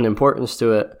isn't an importance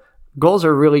to it. Goals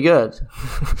are really good.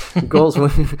 Goals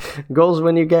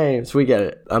win you games. We get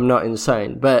it. I'm not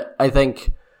insane. But I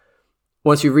think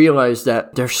once you realize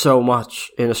that there's so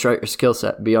much in a striker's skill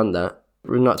set beyond that,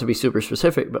 not to be super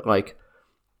specific, but like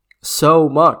so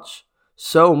much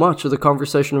of the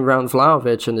conversation around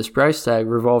Vlahovic and his price tag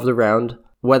revolved around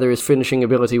whether his finishing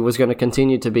ability was going to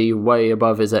continue to be way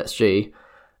above his XG.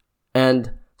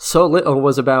 And so little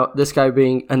was about this guy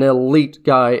being an elite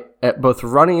guy at both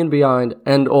running in behind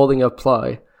and holding up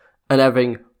play, and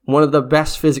having one of the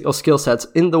best physical skill sets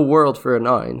in the world for a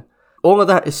 9. All of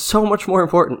that is so much more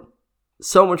important,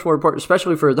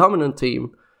 especially for a dominant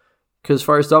team, because as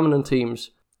far as dominant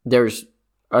teams, there's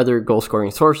other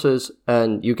goal-scoring sources,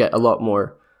 and you get a lot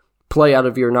more play out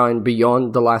of your 9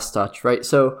 beyond the last touch, right?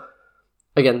 So,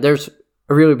 again, there's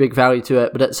a really big value to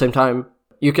it, but at the same time,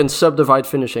 you can subdivide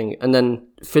finishing, and then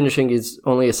finishing is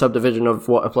only a subdivision of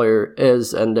what a player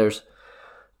is, and there's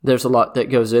a lot that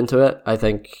goes into it. I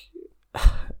think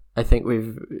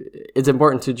it's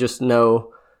important to just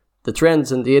know the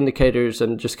trends and the indicators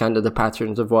and just kind of the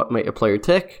patterns of what make a player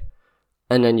tick,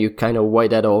 and then you kind of weigh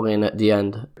that all in at the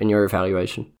end in your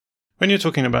evaluation. When you're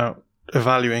talking about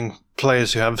evaluating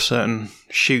players who have certain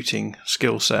shooting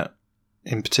skill set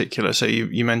in particular, so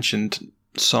you mentioned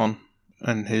Son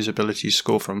and his ability to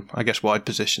score from, I guess, wide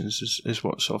positions is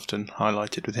what's often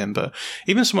highlighted with him. But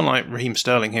even someone like Raheem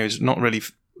Sterling, who is not really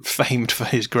famed for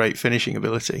his great finishing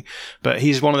ability, but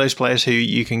he's one of those players who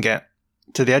you can get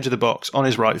to the edge of the box on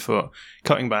his right foot,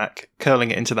 cutting back,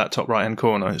 curling it into that top right-hand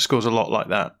corner. It scores a lot like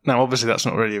that. Now, obviously, that's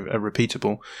not really a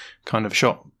repeatable kind of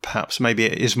shot. Perhaps maybe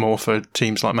it is more for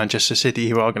teams like Manchester City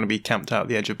who are going to be camped out at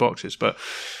the edge of boxes. But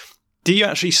do you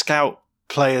actually scout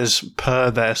players per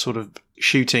their sort of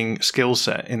shooting skill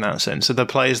set in that sense? So the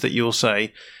players that you'll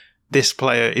say, this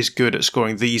player is good at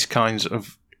scoring these kinds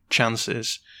of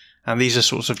chances, and these are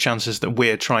sorts of chances that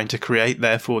we're trying to create,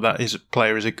 therefore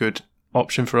player is a good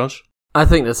option for us? I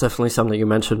think that's definitely something you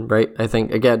mentioned, right? I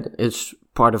think, again, it's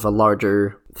part of a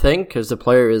larger thing, because the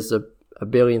player is a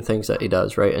billion things that he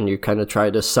does, right? And you kind of try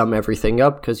to sum everything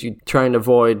up, because you try and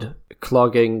avoid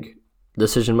clogging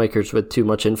decision makers with too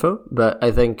much info. But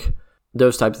I think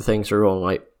those types of things are all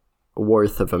like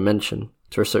worth of a mention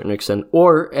to a certain extent,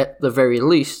 or at the very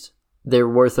least, they're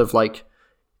worth of like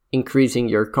increasing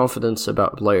your confidence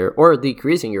about a player or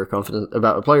decreasing your confidence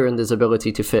about a player and his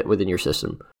ability to fit within your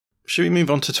system. Should we move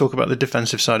on to talk about the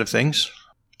defensive side of things?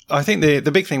 I think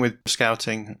the big thing with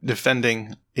scouting,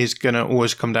 defending, is going to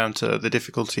always come down to the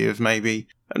difficulty of maybe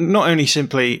not only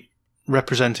simply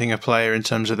representing a player in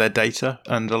terms of their data,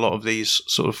 and a lot of these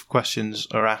sort of questions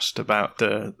are asked about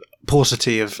the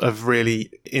paucity of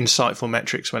really insightful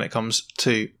metrics when it comes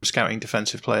to scouting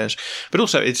defensive players, but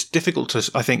also it's difficult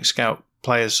to, I think, scout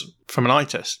players from an eye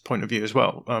test point of view as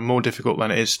well, more difficult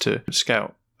than it is to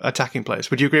scout attacking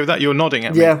players. Would you agree with that? You're nodding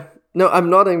at me. Yeah, no, I'm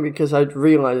nodding because I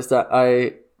realized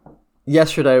that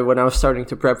yesterday when I was starting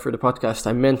to prep for the podcast,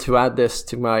 I meant to add this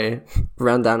to my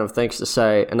rundown of things to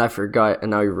say, and I forgot,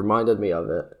 and now you reminded me of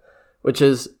it, which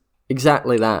is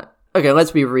exactly that. Okay,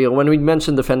 let's be real. When we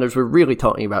mention defenders, we're really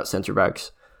talking about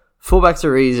centre-backs. Fullbacks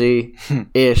are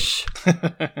easy-ish.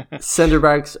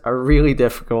 Centre-backs are really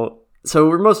difficult. So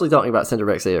we're mostly talking about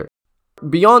centre-backs here.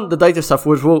 Beyond the data stuff,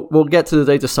 which we'll get to the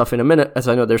data stuff in a minute, as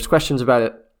I know there's questions about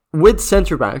it. With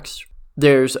centre-backs,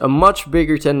 there's a much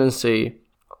bigger tendency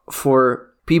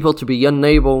for people to be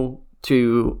unable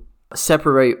to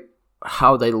separate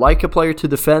how they like a player to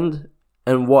defend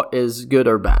and what is good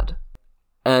or bad.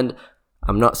 And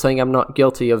I'm not saying I'm not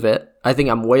guilty of it. I think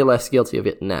I'm way less guilty of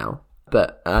it now,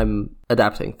 but I'm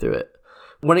adapting through it.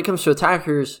 When it comes to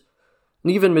attackers,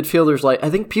 and even midfielders, like,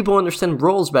 I think people understand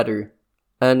roles better.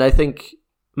 And I think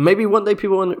maybe one day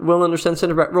people will understand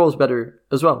centre-back roles better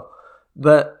as well.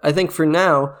 But I think for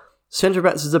now,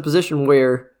 centre-backs is a position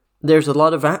where there's a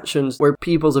lot of actions where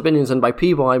people's opinions, and by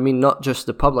people, I mean not just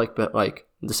the public, but like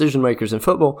decision makers in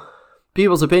football,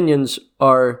 people's opinions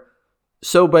are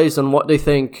so based on what they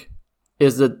think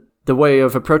is the way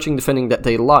of approaching defending that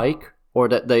they like, or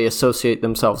that they associate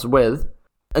themselves with,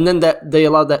 and then that they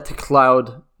allow that to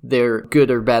cloud their good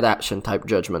or bad action type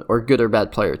judgment, or good or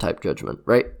bad player type judgment,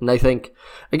 right? And I think,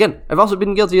 again, I've also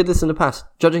been guilty of this in the past.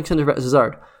 Judging centre-backs is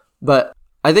hard. But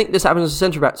I think this happens to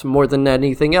centre-backs more than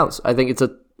anything else. I think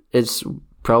it's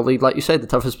probably, like you say, the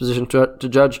toughest position to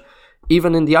judge,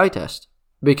 even in the eye test,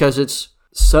 because it's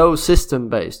so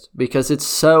system-based, because it's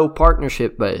so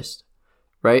partnership-based,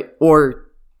 right?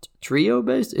 Or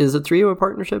trio-based? Is a trio a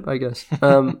partnership? I guess.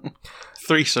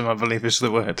 Threesome, I believe, is the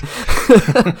word.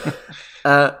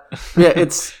 Yeah,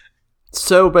 it's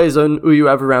so based on who you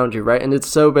have around you, right? And it's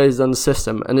so based on the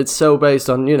system, and it's so based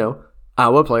on,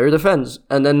 how a player defends.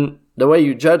 And then the way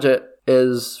you judge it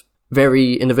is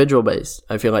very individual-based,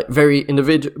 I feel like.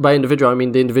 By individual, I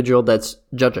mean the individual that's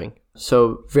judging.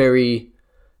 So very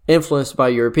influenced by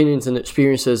your opinions and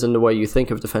experiences and the way you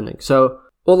think of defending. So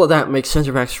all of that makes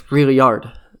centre-backs really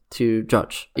hard to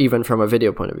judge, even from a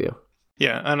video point of view.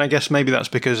 Yeah, and I guess maybe that's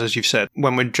because, as you've said,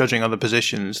 when we're judging other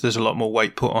positions, there's a lot more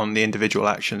weight put on the individual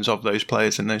actions of those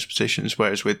players in those positions.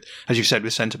 Whereas with, as you said,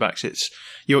 with centre-backs, it's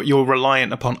you're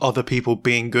reliant upon other people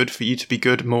being good for you to be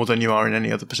good more than you are in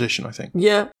any other position, I think.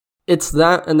 Yeah, it's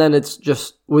that, and then it's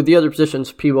just, with the other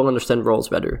positions, people understand roles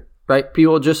better, right?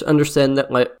 People just understand that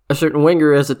like a certain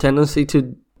winger has a tendency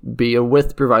to be a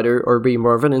width provider or be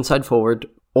more of an inside forward,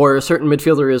 or a certain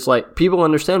midfielder is like, people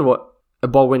understand what a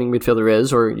ball-winning midfielder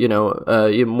is, or,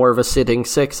 more of a sitting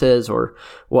 6 is, or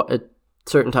what a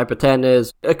certain type of 10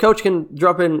 is. A coach can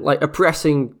drop in, like, a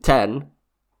pressing 10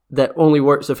 that only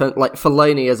works like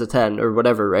Fellaini as a 10, or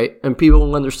whatever, right? And people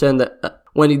will understand that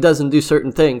when he doesn't do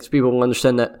certain things, people will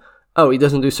understand that, oh, he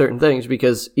doesn't do certain things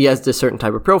because he has this certain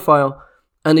type of profile,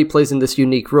 and he plays in this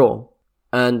unique role,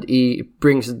 and he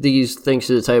brings these things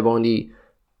to the table, and he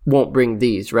won't bring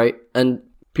these, right? And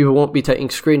people won't be taking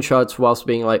screenshots whilst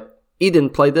being like, he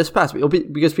didn't play this pass,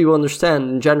 because people understand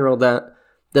in general that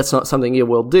that's not something he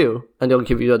will do, and he'll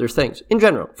give you other things, in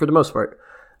general, for the most part.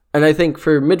 And I think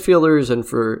for midfielders and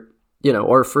for,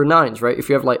 or for nines, right, if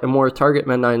you have like a more target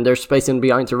man 9, there's space in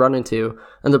behind to run into,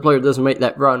 and the player doesn't make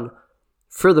that run,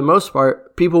 for the most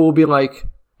part, people will be like,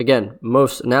 again,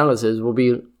 most analysis will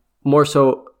be more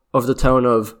so of the tone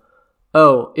of,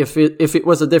 oh, if it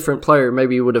was a different player,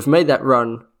 maybe he would have made that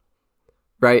run,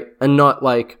 right, and not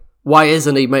like, why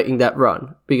isn't he making that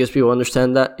run? Because people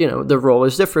understand that, the role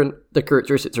is different, the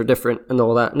characteristics are different, and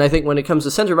all that. And I think when it comes to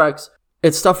centre-backs,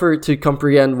 it's tougher to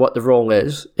comprehend what the role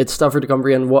is. It's tougher to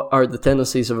comprehend what are the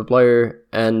tendencies of a player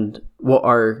and what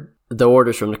are the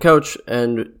orders from the coach,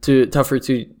 and tougher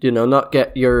to, not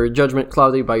get your judgment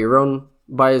clouded by your own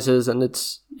biases, and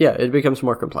it becomes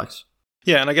more complex.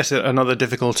 Yeah, and I guess another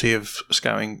difficulty of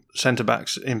scouting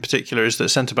centre-backs in particular is that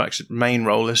centre-backs' main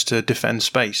role is to defend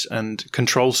space and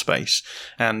control space,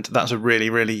 and that's a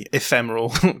really, really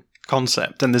ephemeral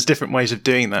concept, and there's different ways of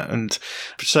doing that, and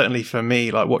certainly for me,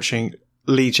 like watching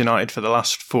Leeds United for the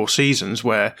last 4 seasons,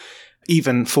 where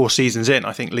even 4 seasons in,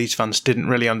 I think Leeds fans didn't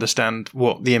really understand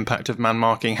what the impact of man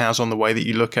marking has on the way that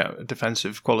you look at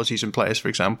defensive qualities in players, for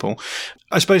example.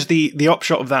 I suppose the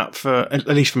upshot of that, for at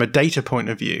least from a data point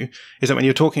of view, is that when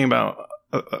you're talking about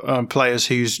players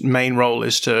whose main role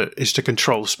is to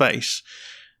control space,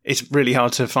 it's really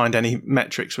hard to find any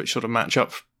metrics which sort of match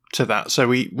up to that. So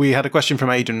we had a question from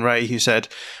Aidan Ray, who said,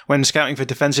 when scouting for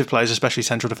defensive players, especially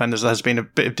central defenders, there has been a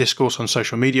bit of discourse on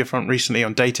social media front recently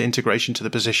on data integration to the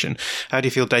position. How do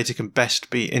you feel data can best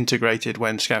be integrated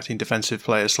when scouting defensive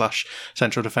players /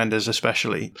 central defenders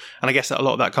especially? And I guess that a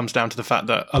lot of that comes down to the fact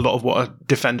that a lot of what a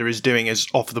defender is doing is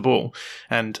off the ball,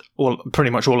 and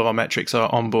pretty much all of our metrics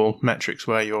are on-ball metrics,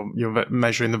 where you're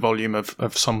measuring the volume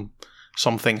of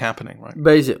something happening, right?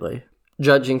 Basically.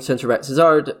 Judging centre-backs is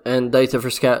hard, and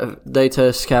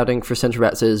data scouting for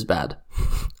centre-backs is bad.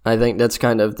 I think that's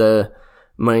kind of the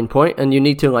main point, and you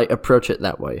need to approach it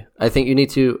that way. I think you need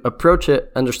to approach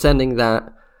it understanding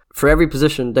that for every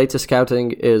position, data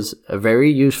scouting is a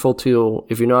very useful tool.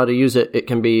 If you know how to use it, it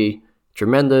can be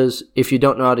tremendous. If you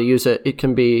don't know how to use it, it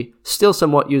can be still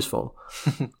somewhat useful.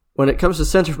 When it comes to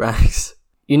centre-backs,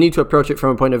 you need to approach it from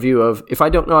a point of view of, if I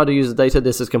don't know how to use the data,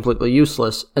 this is completely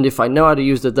useless. And if I know how to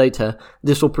use the data,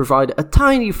 this will provide a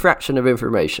tiny fraction of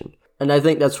information. And I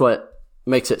think that's what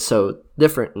makes it so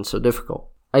different and so difficult.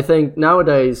 I think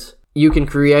nowadays, you can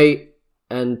create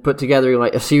and put together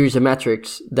a series of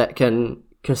metrics that can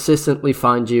consistently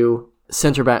find you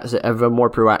centre-backs that have a more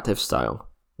proactive style.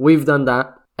 We've done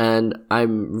that, and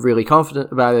I'm really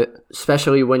confident about it,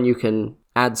 especially when you can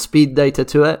add speed data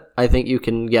to it. I think you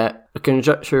can get a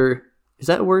conjecture, is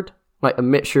that a word? A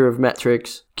mixture of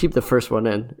metrics. Keep the first one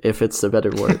in, if it's the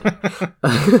better word.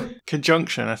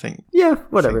 Conjunction, I think. Yeah,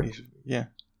 whatever. Yeah.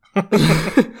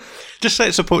 Just say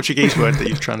it's a Portuguese word that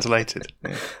you've translated.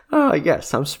 Yeah. Oh,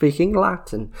 yes, I'm speaking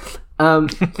Latin. No,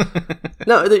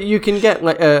 you can get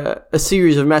a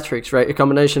series of metrics, right? A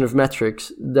combination of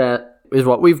metrics that is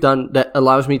what we've done that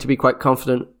allows me to be quite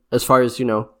confident as far as,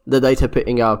 the data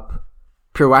picking up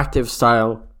proactive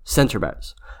style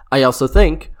centre-backs. I also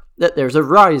think that there's a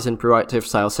rise in proactive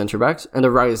style centre-backs, and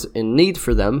a rise in need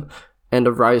for them, and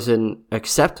a rise in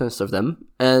acceptance of them.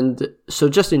 And so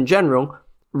just in general,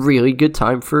 really good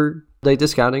time for data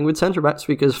scouting with centre-backs,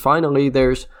 because finally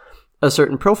there's a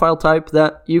certain profile type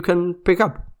that you can pick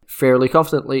up fairly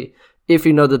confidently if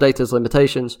you know the data's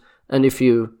limitations, and if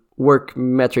you work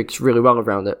metrics really well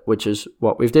around it, which is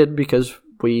what we've did because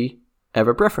we have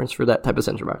a preference for that type of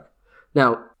centre-back.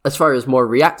 Now, as far as more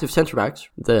reactive centre-backs,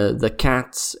 the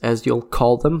cats, as you'll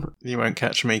call them. You won't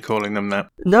catch me calling them that.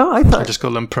 No, I thought... I just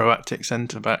call them proactive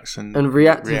centre-backs and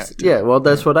reactive. Yeah, well,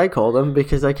 that's what I call them,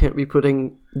 because I can't be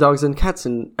putting dogs and cats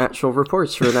in actual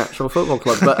reports for an actual football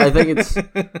club. But I think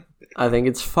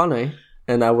it's funny,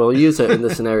 and I will use it in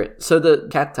this scenario. So the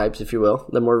cat types, if you will,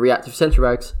 the more reactive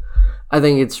centre-backs, I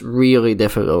think it's really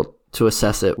difficult to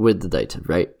assess it with the data,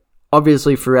 right?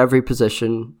 Obviously, for every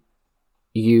position,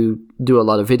 you do a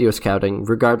lot of video scouting,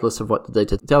 regardless of what the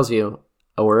data tells you,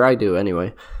 or I do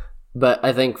anyway. But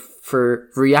I think for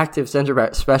reactive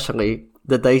centre-back especially,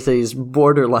 the data is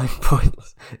borderline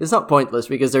pointless. It's not pointless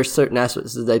because there's certain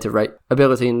aspects of the data, right?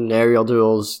 Ability in aerial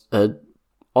duels,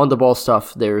 on-the-ball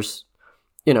stuff, there's,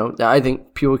 I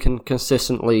think people can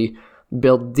consistently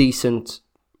build decent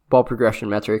ball progression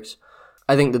metrics.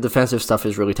 I think the defensive stuff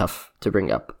is really tough to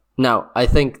bring up. Now, I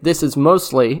think this is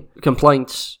mostly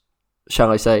complaints,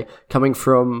 shall I say, coming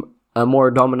from a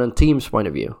more dominant team's point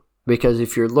of view. Because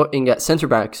if you're looking at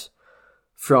centre-backs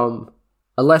from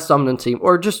a less dominant team,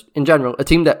 or just in general, a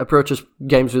team that approaches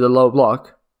games with a low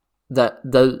block, that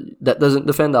doesn't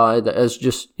defend high, that is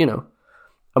just,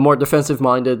 a more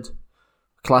defensive-minded,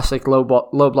 classic low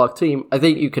block team, I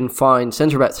think you can find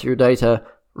centre-backs through data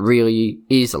really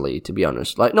easily, to be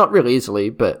honest. Like, not really easily,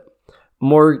 but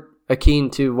more akin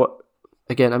to what...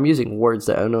 Again, I'm using words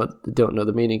that I don't know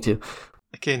the meaning to.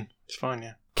 Akin. It's fine,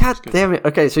 yeah. God damn it.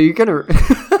 Okay, so you're going to...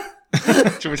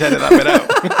 Should we edit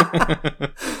that bit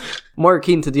out? More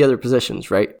akin to the other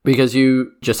positions, right? Because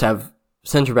you just have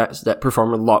centre-backs that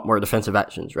perform a lot more defensive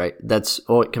actions, right? That's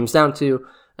all it comes down to.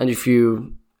 And if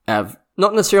you have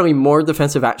not necessarily more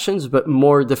defensive actions, but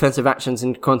more defensive actions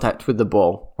in contact with the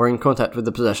ball or in contact with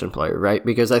the possession player, right?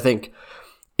 Because I think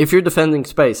if you're defending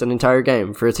space an entire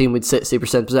game for a team with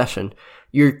 60% possession,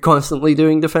 you're constantly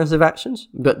doing defensive actions,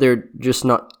 but they're just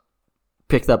not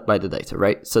picked up by the data,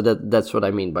 right? So that's what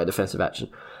I mean by defensive action.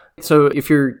 So if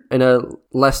you're in a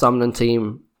less dominant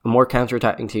team, a more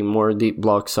counter-attacking team, more deep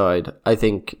block side, I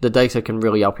think the data can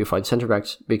really help you find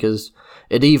centre-backs because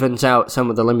it evens out some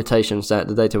of the limitations that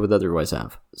the data would otherwise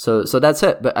have. So that's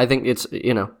it. But I think it's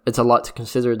a lot to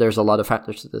consider. There's a lot of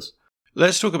factors to this.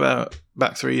 Let's talk about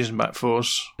back threes and back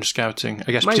fours scouting.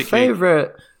 I guess my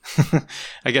favourite.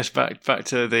 I guess back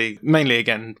to the mainly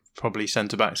again probably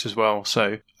centre backs as well.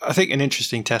 So I think an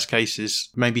interesting test case is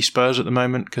maybe Spurs at the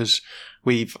moment because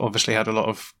we've obviously had a lot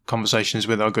of conversations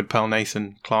with our good pal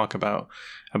Nathan Clark about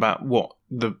what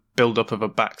the build up of a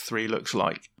back three looks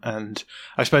like. And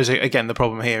I suppose again the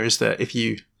problem here is that if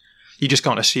you just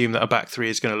can't assume that a back three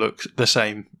is going to look the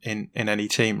same in any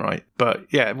team, right? But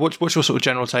yeah, what's your sort of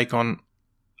general take on?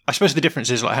 I suppose the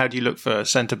difference is like how do you look for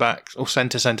centre backs or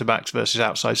centre backs versus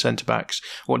outside centre backs?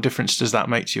 What difference does that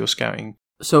make to your scouting?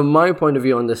 So my point of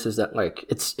view on this is that like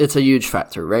it's a huge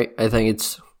factor, right? I think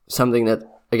it's something that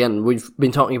again we've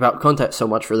been talking about context so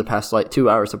much for the past 2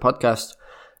 hours of podcast,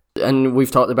 and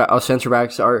we've talked about how centre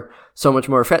backs are so much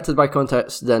more affected by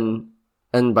context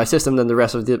and by system than the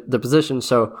rest of the position.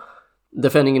 So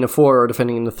defending in a 4 or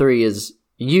defending in a 3 is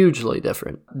hugely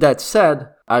different. That said,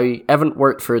 I haven't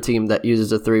worked for a team that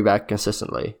uses a 3-back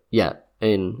consistently yet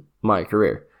in my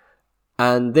career.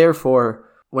 And therefore,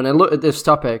 when I look at this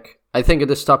topic, I think of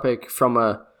this topic from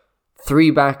a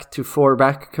 3-back to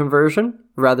 4-back conversion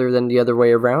rather than the other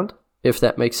way around, if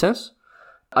that makes sense.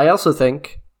 I also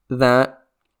think that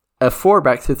a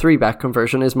 4-back to 3-back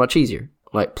conversion is much easier.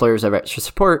 Like, players have extra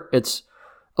support. It's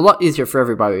a lot easier for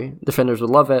everybody. Defenders would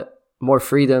love it. More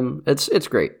freedom. It's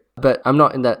great. But I'm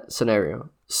not in that scenario.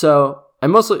 So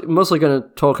I'm mostly going to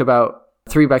talk about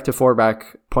 3-back to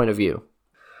 4-back point of view.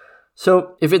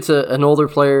 So if it's an older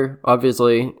player,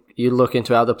 obviously you look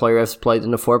into how the player has played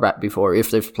in a 4-back before.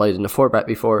 If they've played in a 4-back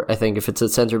before, I think if it's a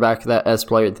centre-back that has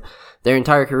played their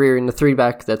entire career in the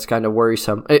 3-back, that's kind of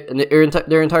worrisome. Their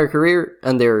entire career,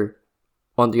 and they're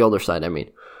on the older side, I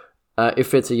mean.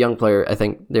 If it's a young player, I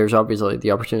think there's obviously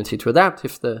the opportunity to adapt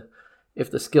if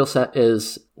the skill set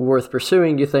is worth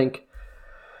pursuing, you think.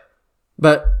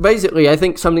 But basically, I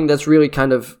think something that's really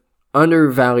kind of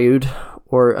undervalued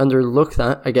or underlooked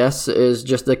at, I guess, is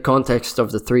just the context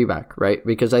of the 3-back, right?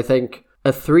 Because I think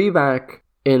a 3-back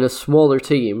in a smaller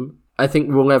team, I think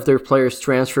will have their players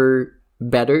transfer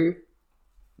better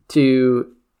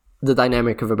to the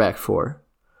dynamic of a back 4.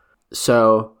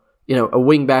 So, a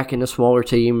wing back in a smaller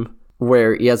team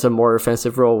where he has a more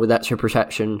offensive role with extra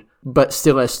protection, but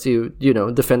still has to,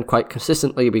 defend quite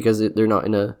consistently because they're not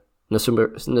in a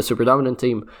super dominant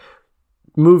team.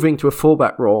 Moving to a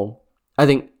fullback role, I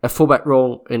think a fullback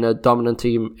role in a dominant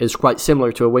team is quite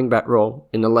similar to a wingback role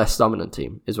in a less dominant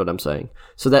team, is what I'm saying.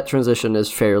 So that transition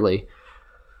is fairly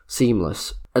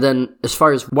seamless. And then as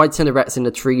far as wide centre-backs in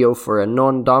the trio for a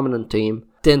non-dominant team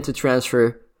tend to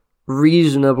transfer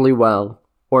reasonably well.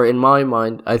 Or in my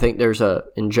mind, I think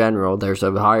in general, there's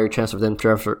a higher chance of them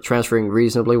transferring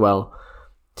reasonably well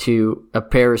to a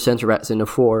pair of centre-backs in a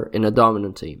 4 in a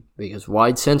dominant team. Because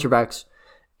wide centre-backs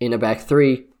in a back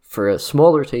 3 for a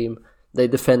smaller team, they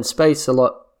defend space a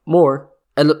lot more.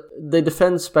 And they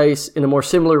defend space in a more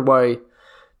similar way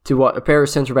to what a pair of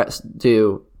centre-backs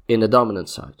do in a dominant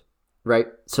side, right?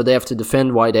 So they have to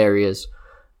defend wide areas,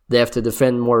 they have to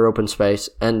defend more open space,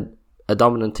 and a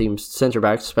dominant team's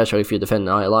centre-backs, especially if you defend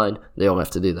the high line, they all have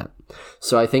to do that.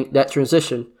 So I think that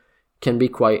transition can be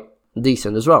quite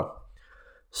decent as well.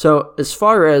 So as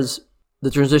far as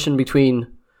the transition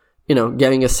between,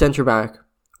 getting a centre-back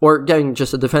or getting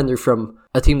just a defender from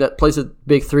a team that plays a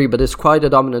big 3 but is quite a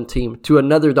dominant team to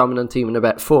another dominant team in a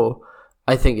back 4,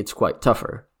 I think it's quite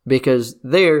tougher. Because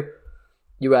there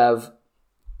you have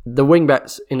the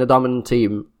wingbacks in a dominant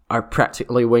team are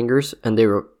practically wingers, and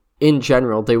in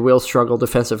general, they will struggle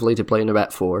defensively to play in a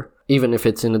back 4, even if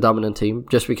it's in a dominant team,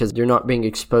 just because they're not being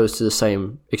exposed to the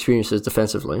same experiences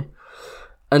defensively.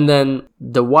 And then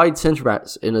the wide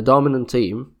centre-backs in a dominant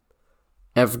team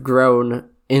have grown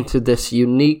into this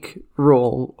unique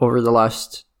role over the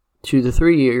last 2 to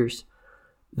 3 years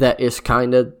that is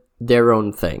kind of their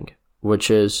own thing,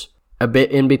 which is a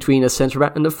bit in between a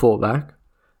centre-back and a full-back,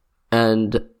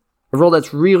 and a role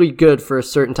that's really good for a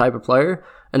certain type of player,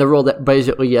 and a role that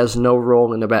basically has no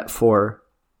role in a back 4,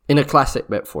 in a classic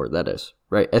back 4, that is,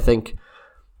 right? I think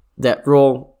that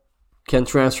role can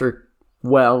transfer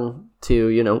well to,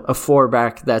 a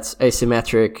 4-back that's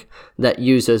asymmetric, that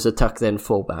uses a tucked-in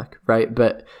full-back, right?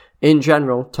 But in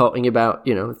general, talking about,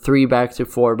 3-back to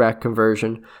 4-back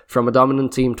conversion from a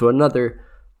dominant team to another,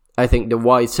 I think the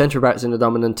wide centre-backs in the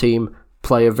dominant team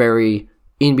play a very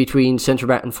in-between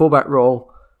centre-back and full-back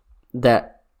role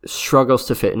that struggles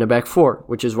to fit in a back 4,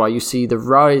 which is why you see the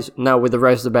rise, now with the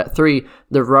rise of the back 3,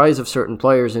 the rise of certain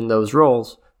players in those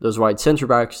roles, those wide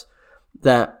centre-backs,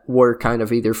 that were kind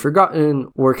of either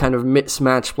forgotten or kind of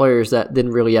mismatched players that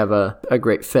didn't really have a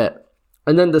great fit.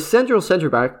 And then the central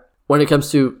centre-back, when it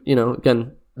comes to,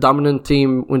 again, dominant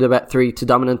team in the back 3 to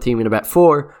dominant team in the back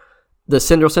 4, the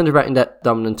central centre-back in that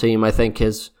dominant team, I think,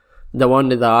 is the one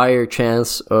with the higher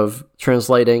chance of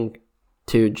translating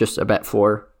to just a back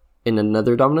 4 in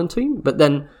another dominant team. But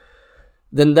then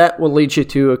that will lead you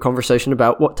to a conversation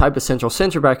about what type of central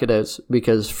centre-back it is,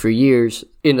 because for years,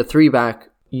 in a 3-back,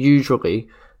 usually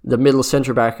the middle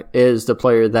centre-back is the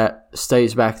player that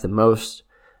stays back the most.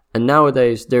 And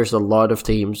nowadays, there's a lot of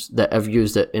teams that have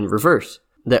used it in reverse,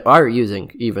 that are using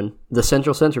even the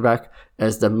central centre-back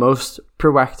as the most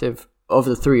proactive of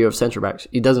the 3 of centre-backs.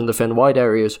 He doesn't defend wide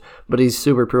areas, but he's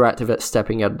super proactive at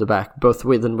stepping out of the back, both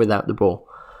with and without the ball.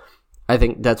 I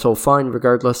think that's all fine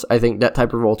regardless. I think that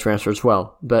type of role transfers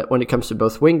well. But when it comes to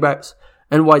both wing-backs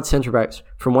and wide centre-backs,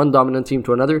 from one dominant team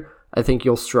to another, I think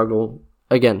you'll struggle.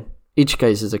 Again, each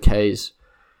case is a case.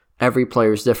 Every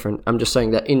player is different. I'm just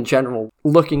saying that in general,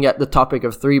 looking at the topic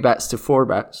of 3-backs to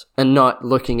 4-backs and not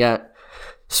looking at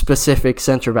specific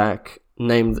centre-back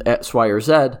named X, Y, or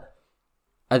Z,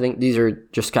 I think these are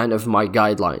just kind of my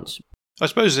guidelines. I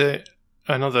suppose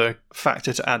another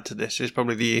factor to add to this is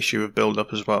probably the issue of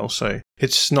build-up as well. So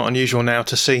it's not unusual now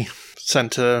to see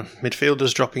centre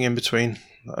midfielders dropping in between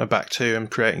a back 2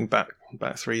 and creating back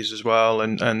 3s as well,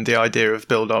 and the idea of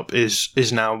build-up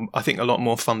is now, I think, a lot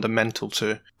more fundamental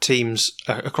to teams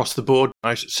across the board.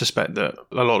 I suspect that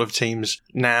a lot of teams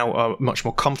now are much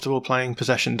more comfortable playing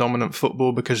possession-dominant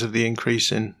football because of the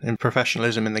increase in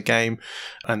professionalism in the game,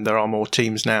 and there are more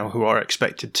teams now who are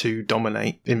expected to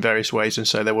dominate in various ways, and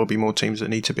so there will be more teams that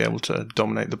need to be able to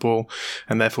dominate the ball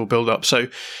and therefore build up. So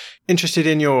interested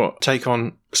in your take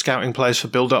on scouting players for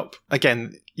build-up.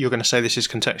 Again, you're going to say this is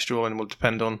contextual and will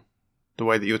depend on the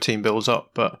way that your team builds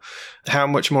up, but how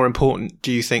much more important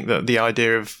do you think that the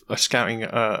idea of scouting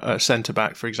a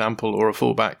centre-back, for example, or a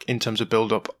full-back in terms of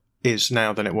build-up is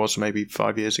now than it was maybe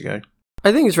 5 years ago?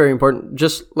 I think it's very important.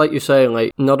 Just like you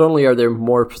say, not only are there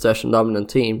more possession-dominant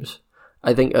teams,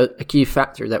 I think a key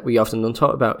factor that we often don't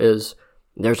talk about is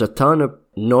there's a ton of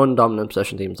non-dominant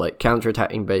possession teams, like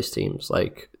counter-attacking based teams,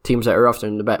 like teams that are often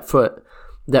in the back foot,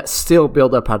 that still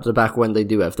build up out of the back when they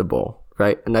do have the ball,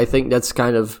 right? And I think that's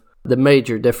kind of the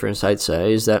major difference, I'd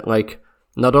say, is that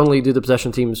not only do the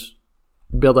possession teams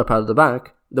build up out of the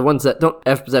back, the ones that don't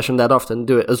have possession that often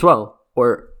do it as well,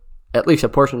 or at least a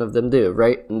portion of them do,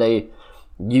 right? And they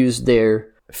use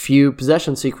their few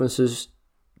possession sequences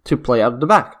to play out of the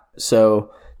back.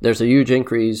 So there's a huge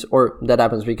increase, or that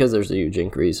happens because there's a huge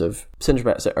increase of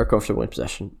centre-backs that are comfortable in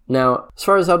possession. Now, as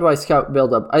far as how do I scout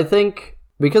build-up, I think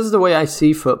Because of the way I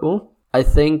see football, I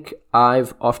think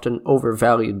I've often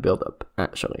overvalued build-up,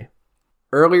 actually.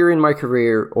 Earlier in my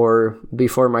career, or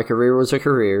before my career was a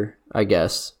career, I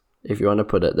guess, if you want to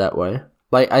put it that way,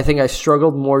 I think I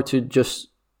struggled more to just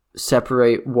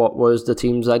separate what was the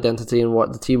team's identity and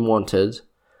what the team wanted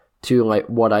to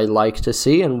what I like to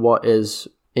see and what is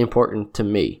important to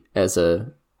me as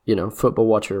a, football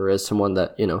watcher, or as someone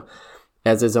that,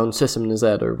 has his own system in his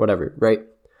head or whatever, right?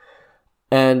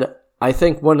 And I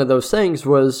think one of those things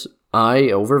was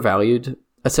I overvalued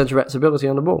a centre-back's ability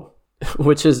on the ball,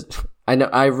 which is, I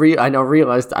now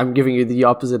realized I'm giving you the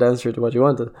opposite answer to what you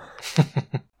wanted,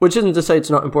 which isn't to say it's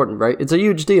not important, right? It's a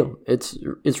huge deal. It's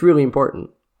really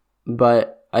important.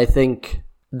 But I think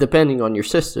depending on your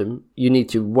system, you need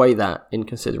to weigh that in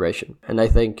consideration. And I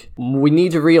think we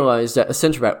need to realize that a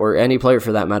centre-back, or any player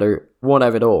for that matter, won't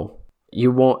have it all.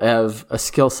 You won't have a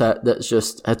skill set that's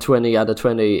just a 20 out of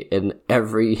 20 in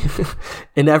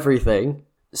in everything.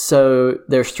 So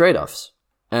there's trade-offs.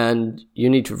 And you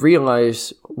need to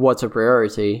realize what's a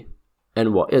priority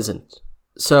and what isn't.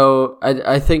 So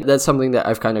I think that's something that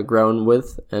I've kind of grown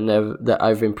with and that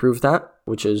I've improved at,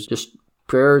 which is just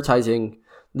prioritizing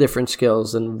different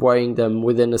skills and weighing them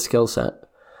within a skill set.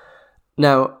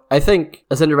 Now, I think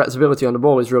a centre-back's ability on the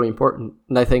ball is really important,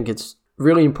 and I think it's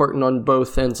really important on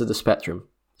both ends of the spectrum,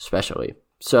 especially.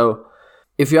 So,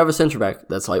 if you have a centre-back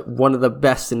that's one of the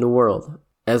best in the world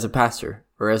as a passer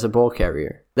or as a ball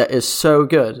carrier, that is so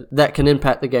good, that can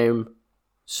impact the game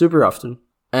super often,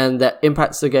 and that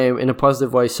impacts the game in a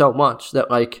positive way so much that,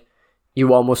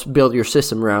 you almost build your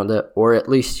system around it, or at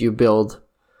least you build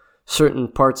certain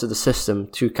parts of the system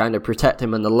to kind of protect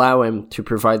him and allow him to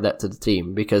provide that to the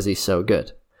team because he's so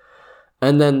good.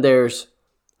 And then there's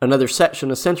another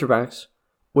section of centre-backs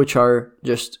which are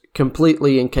just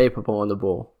completely incapable on the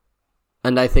ball.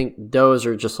 And I think those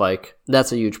are just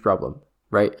that's a huge problem,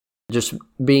 right? Just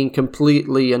being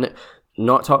completely, and I'm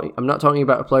not talking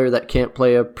about a player that can't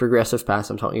play a progressive pass.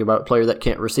 I'm talking about a player that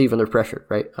can't receive under pressure,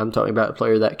 right? I'm talking about a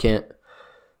player that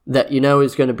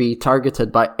is going to be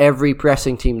targeted by every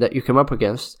pressing team that you come up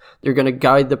against. They're going to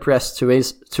guide the press to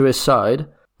his side,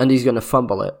 and he's going to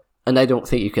fumble it. And I don't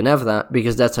think you can have that,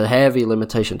 because that's a heavy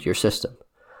limitation to your system.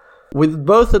 With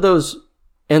both of those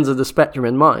ends of the spectrum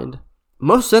in mind,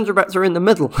 most centre-backs are in the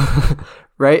middle,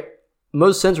 right?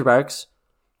 Most centre-backs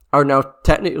are now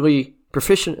technically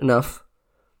proficient enough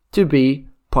to be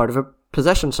part of a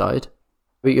possession side,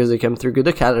 because they come through good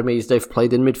academies, they've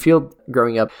played in midfield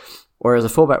growing up, or as a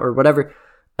fullback or whatever,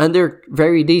 and they're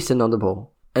very decent on the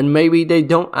ball. And maybe they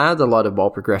don't add a lot of ball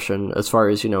progression as far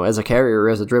as, as a carrier or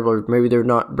as a dribbler. Maybe they're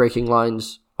not breaking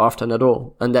lines often at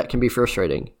all, and that can be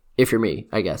frustrating, if you're me,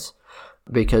 I guess,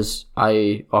 because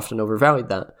I often overvalued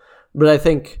that. But I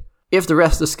think if the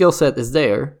rest of the skill set is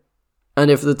there, and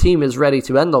if the team is ready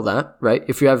to handle that, right,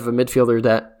 if you have a midfielder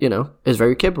that, is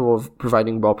very capable of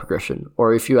providing ball progression,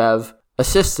 or if you have a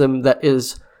system that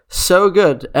is so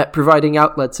good at providing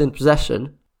outlets in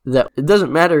possession that it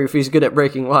doesn't matter if he's good at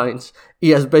breaking lines.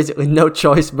 He has basically no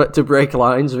choice but to break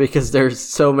lines because there's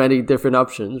so many different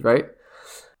options, right?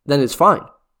 Then it's fine,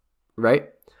 right?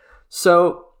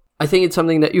 So I think it's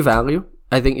something that you value.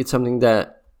 I think it's something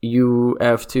that you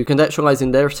have to contextualize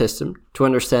in their system to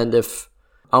understand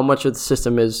how much of the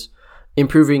system is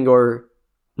improving or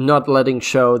not letting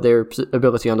show their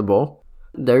ability on the ball.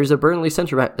 There's a Burnley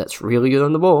centre-back that's really good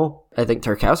on the ball. I think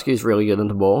Tarkowski is really good on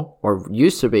the ball, or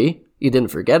used to be. He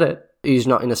didn't forget it. He's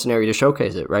not in a scenario to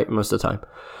showcase it, right, most of the time.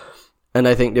 And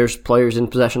I think there's players in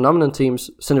possession-dominant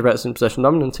teams, centre-backs in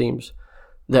possession-dominant teams,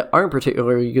 that aren't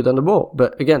particularly good on the ball.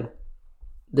 But again,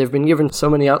 they've been given so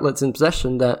many outlets in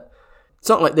possession that it's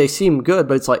not like they seem good,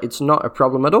 but it's not a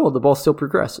problem at all. The ball still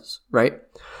progresses, right?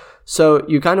 So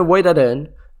you kind of weigh that in,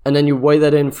 and then you weigh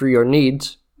that in for your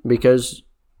needs, because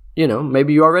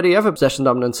maybe you already have a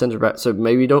possession-dominant centre-back, so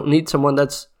maybe you don't need someone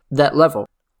that's that level.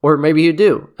 Or maybe you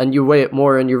do, and you weigh it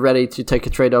more and you're ready to take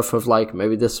a trade-off of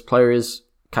maybe this player is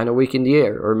kind of weak in the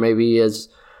air, or maybe he is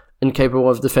incapable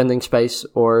of defending space,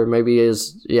 or maybe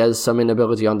he has some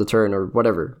inability on the turn, or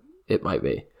whatever it might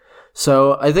be.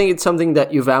 So I think it's something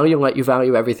that you value like you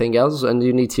value everything else, and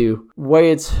you need to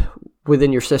weigh it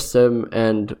within your system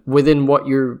and within what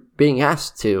you're being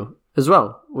asked to as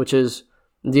well, which is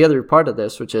the other part of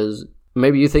this, which is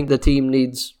maybe you think the team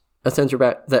needs a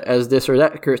centre-back that has this or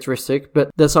that characteristic,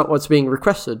 but that's not what's being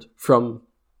requested from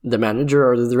the manager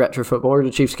or the director of football or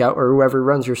the chief scout or whoever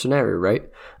runs your scenario, right?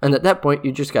 And at that point,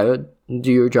 you just gotta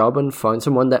do your job and find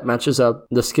someone that matches up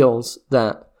the skills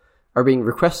that are being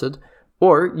requested,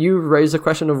 or you raise the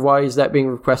question of why is that being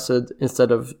requested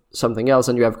instead of something else,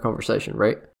 and you have a conversation,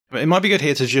 right? It might be good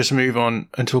here to just move on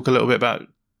and talk a little bit about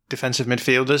defensive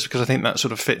midfielders, because I think that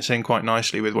sort of fits in quite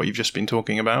nicely with what you've just been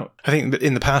talking about. I think that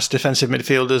in the past, defensive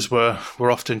midfielders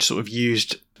were often sort of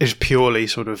used as purely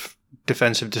sort of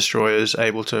defensive destroyers,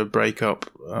 able to break up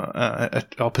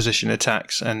opposition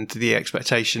attacks, and the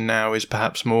expectation now is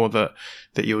perhaps more that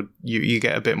you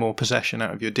get a bit more possession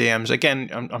out of your DMs. Again,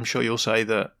 I'm sure you'll say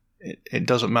that it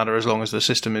doesn't matter as long as the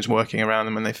system is working around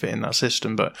them and they fit in that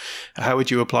system, but how would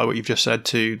you apply what you've just said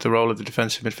to the role of the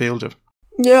defensive midfielder?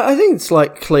 Yeah, I think it's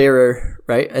like clearer,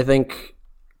 right? I think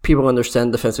people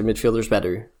understand defensive midfielders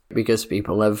better because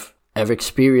people have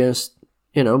experienced,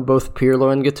 both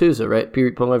Pirlo and Gattuso, right?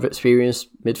 People have experienced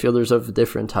midfielders of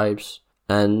different types,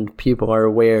 and people are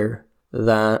aware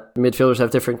that midfielders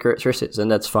have different characteristics, and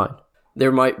that's fine.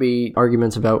 There might be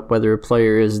arguments about whether a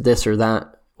player is this or that,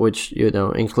 which,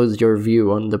 includes your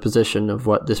view on the position of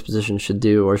what this position should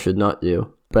do or should not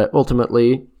do. But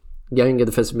ultimately, getting a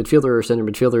defensive midfielder or center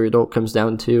midfielder, it all comes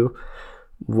down to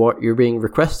what you're being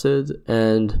requested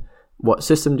and what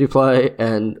system do you play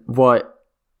and what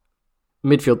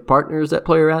midfield partners that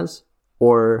player has.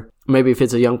 Or maybe if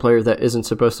it's a young player that isn't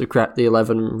supposed to crack the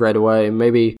 11 right away,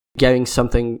 maybe getting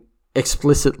something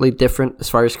explicitly different as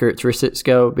far as characteristics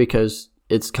go, because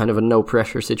it's kind of a no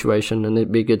pressure situation and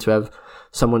it'd be good to have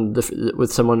someone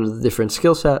with a different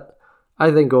skill set.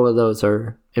 I think all of those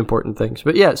are important things.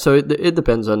 But yeah, so it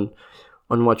depends on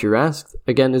what you're asked.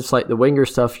 Again, it's like the winger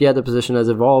stuff. Yeah, the position has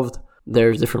evolved.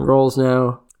 There's different roles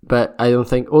now. But I don't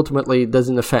think ultimately it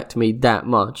doesn't affect me that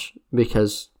much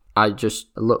because I just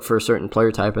look for a certain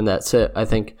player type and that's it. I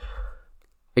think,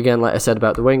 again, like I said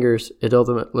about the wingers, it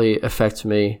ultimately affects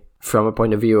me from a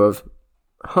point of view of,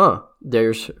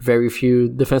 there's very few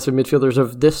defensive midfielders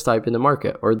of this type in the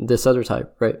market or this other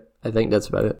type, right? I think that's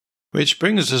about it. Which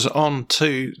brings us on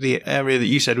to the area that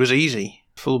you said was easy,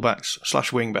 fullbacks /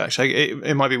 wingbacks.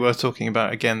 It might be worth talking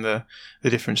about, again, the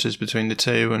differences between the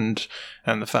two and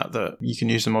the fact that you can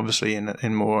use them, obviously,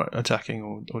 in more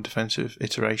attacking or defensive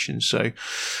iterations. So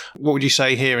what would you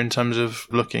say here in terms of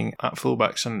looking at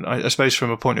fullbacks? And I suppose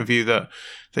from a point of view that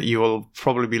you will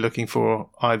probably be looking for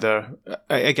either,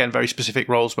 again, very specific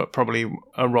roles, but probably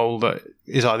a role that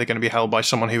is either going to be held by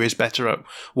someone who is better at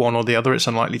one or the other. It's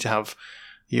unlikely to have...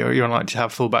 You're unlikely to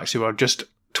have fullbacks who are just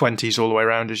 20s all the way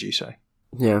around, as you say.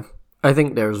 Yeah, I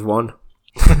think there's one.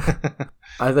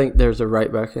 I think there's a right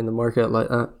back in the market like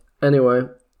that. Anyway,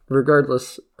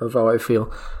 regardless of how I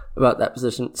feel about that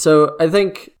position. So I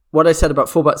think what I said about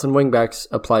fullbacks and wingbacks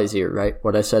applies here, right?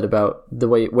 What I said about the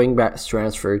way wingbacks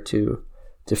transfer to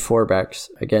fullbacks.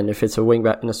 Again, if it's a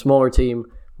wingback in a smaller team,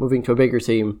 moving to a bigger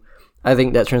team, I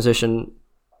think that transition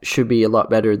should be a lot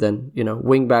better than,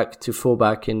 wingback to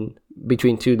fullback in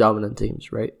between two dominant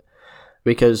teams, right?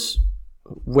 Because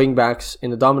wingbacks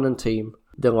in a dominant team,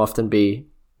 they'll often be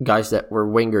guys that were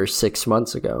wingers 6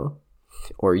 months ago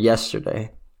or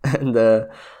yesterday, and the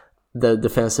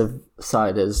defensive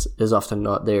side is often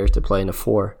not there to play in a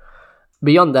 4.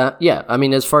 Beyond that, yeah, I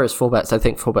mean, as far as fullbacks, I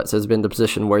think fullbacks has been the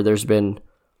position where there's been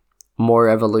more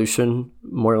evolution,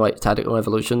 more like tactical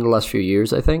evolution in the last few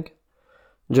years, I think.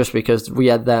 Just because we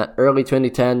had that early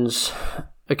 2010s,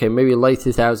 okay, maybe late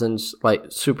 2000s, like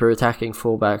super attacking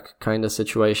fullback kind of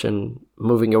situation,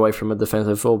 moving away from a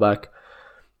defensive fullback.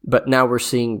 But now we're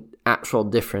seeing actual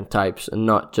different types and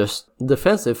not just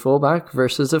defensive fullback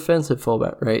versus offensive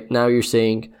fullback, right? Now you're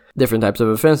seeing different types of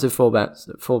offensive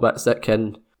fullbacks that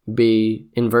can be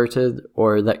inverted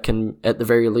or that can at the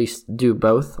very least do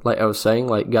both, like I was saying,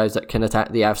 like guys that can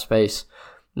attack the half space,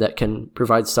 that can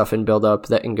provide stuff in build-up,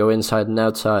 that can go inside and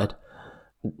outside.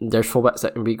 There's fullbacks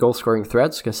that can be goal-scoring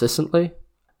threats consistently.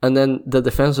 And then the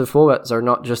defensive fullbacks are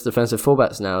not just defensive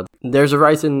fullbacks now. There's a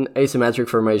rise in asymmetric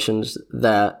formations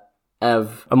that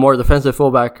have a more defensive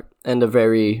fullback and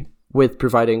with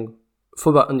providing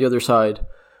fullback on the other side.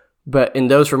 But in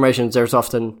those formations, there's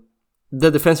often... The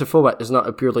defensive fullback is not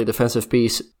a purely defensive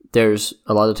piece. There's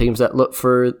a lot of teams that look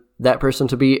for that person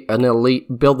to be an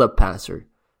elite build-up passer.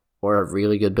 Or a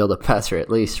really good build-up passer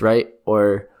at least, right?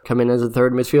 Or come in as a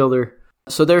third midfielder.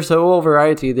 So there's a whole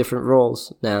variety of different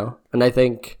roles now. And I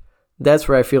think that's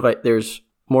where I feel like there's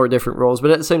more different roles. But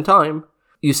at the same time,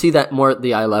 you see that more at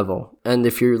the eye level. And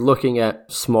if you're looking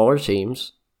at smaller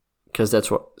teams, because that's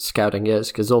what scouting is,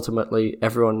 because ultimately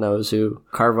everyone knows who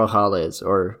Carvajal is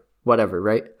or whatever,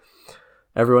 right?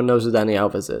 Everyone knows who Dani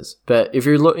Alves is. But if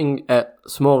you're looking at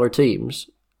smaller teams,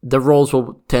 the roles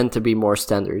will tend to be more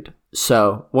standard.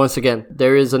 So, once again,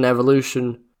 there is an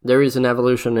evolution. There is an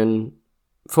evolution in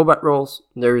fullback roles.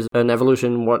 There is an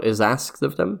evolution in what is asked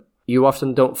of them. You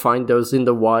often don't find those in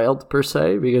the wild, per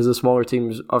se, because the smaller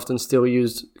teams often still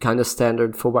use kind of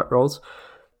standard fullback roles.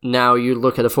 Now, you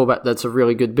look at a fullback that's a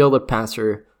really good build-up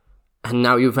passer, And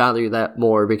now you value that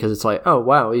more because it's like, oh,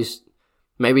 wow,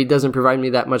 maybe he doesn't provide me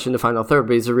that much in the final third,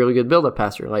 but he's a really good build-up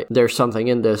passer. Like, there's something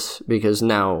in this because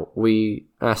now we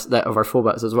ask that of our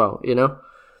fullbacks as well, you know?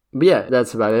 But yeah,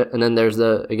 that's about it. And then there's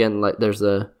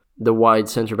the wide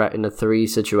centre back in the 3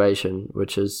 situation,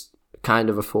 which is kind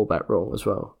of a fullback role as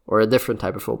well, or a different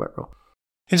type of fullback role.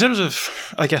 In terms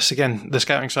of, I guess, again, the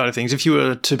scouting side of things, if you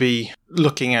were to be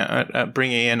looking at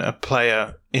bringing in a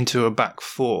player into a back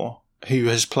 4 who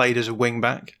has played as a wing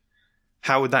back,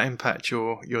 how would that impact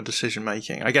your decision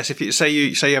making? I guess if you say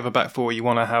you have a back 4, you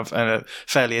want to have a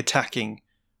fairly attacking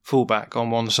fullback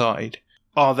on one side.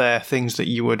 Are there things that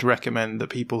you would recommend that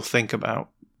people think about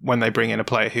when they bring in a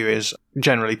player who is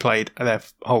generally played their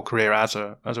whole career as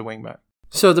a wing back?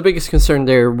 So the biggest concern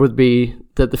there would be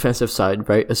the defensive side,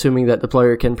 right? Assuming that the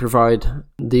player can provide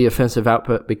the offensive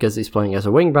output because he's playing as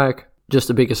a wingback, just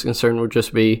the biggest concern would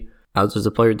just be, how does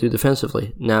the player do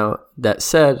defensively? Now, that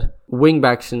said,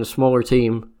 wingbacks in a smaller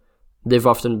team, they've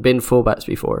often been fullbacks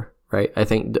before, right? I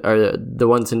think the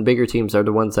ones in bigger teams are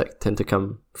the ones that tend to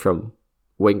come from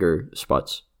winger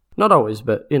spots. Not always,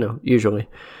 but, usually.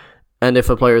 And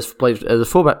if a player has played as a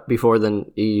fullback before, then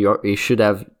he should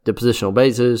have the positional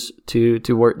basis to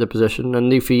work the position.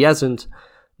 And if he hasn't,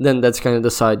 then that's kind of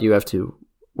the side you have to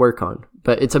work on.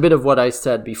 But it's a bit of what I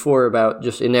said before about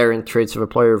just inherent traits of a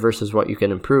player versus what you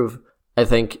can improve. I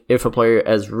think if a player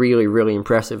has really, really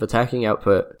impressive attacking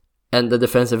output and the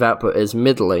defensive output is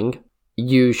middling,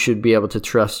 you should be able to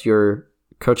trust your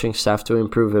coaching staff to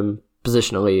improve him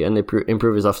positionally and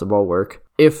improve his off-the-ball work.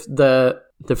 If the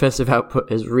defensive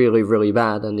output is really, really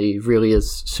bad and he really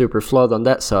is super flawed on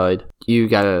that side, you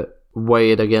gotta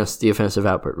weigh it against the offensive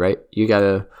output, right? You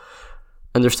gotta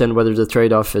understand whether the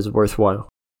trade-off is worthwhile.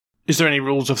 Is there any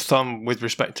rules of thumb with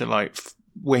respect to like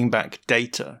wing-back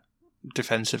data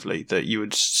defensively that you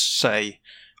would say,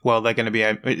 well, they're going to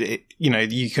be,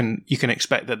 you can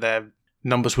expect that their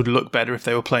numbers would look better if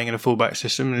they were playing in a fullback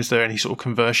system? And is there any sort of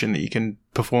conversion that you can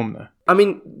perform there? I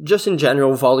mean, just in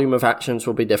general, volume of actions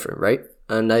will be different, right?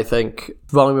 And I think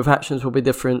volume of actions will be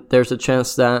different. There's a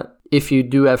chance that if you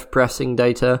do have pressing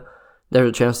data, there's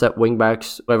a chance that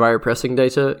wingbacks have higher pressing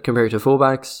data compared to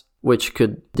fullbacks, which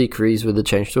could decrease with the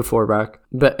change to a 4-back.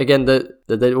 But again, the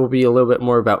data will be a little bit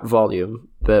more about volume.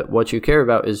 But what you care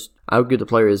about is how good the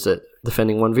player is at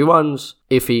defending 1v1s,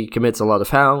 if he commits a lot of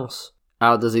fouls,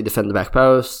 how does he defend the back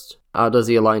post, how does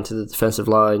he align to the defensive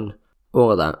line,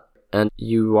 all of that. And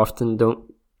you often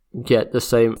don't get the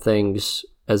same things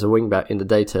as a wingback in the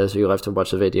data, so you'll have to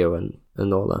watch the video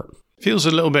and all that. Feels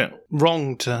a little bit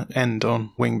wrong to end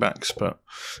on wingbacks, but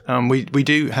we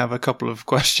do have a couple of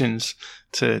questions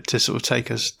to sort of take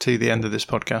us to the end of this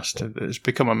podcast. It's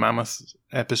become a mammoth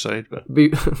episode. But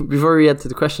before we get to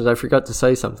the questions, I forgot to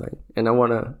say something, and I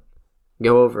want to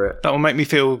go over it. That will make me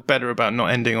feel better about not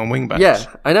ending on wingbacks. Yeah,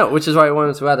 I know, which is why I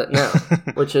wanted to add it now,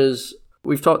 which is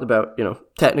we've talked about,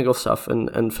 technical stuff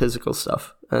and physical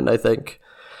stuff, and I think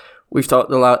we've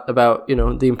talked a lot about,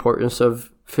 the importance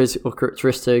of physical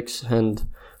characteristics, and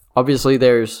obviously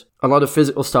there's a lot of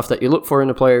physical stuff that you look for in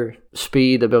a player: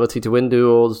 speed, ability to win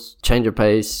duels, change of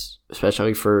pace,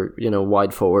 especially for,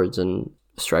 wide forwards and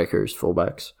strikers,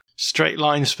 fullbacks. Straight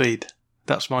line speed.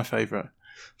 That's my favourite.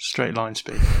 Straight line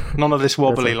speed. None of this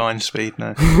wobbly line speed,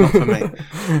 no. Not for me.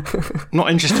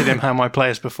 Not interested in how my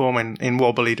players perform in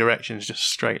wobbly directions, just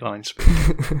straight line speed.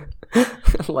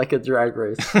 Like a drag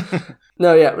race.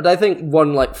 No, yeah, but I think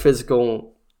one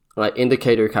physical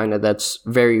indicator kind of that's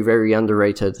very, very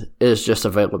underrated is just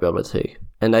availability.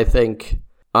 And I think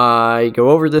I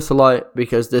go over this a lot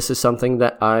because this is something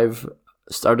that I've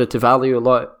started to value a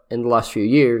lot in the last few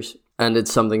years. And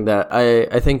it's something that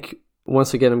I think,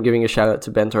 once again, I'm giving a shout out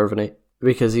to Ben Torvenate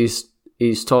because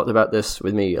he's talked about this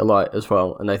with me a lot as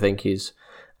well. And I think he's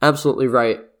absolutely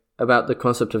right about the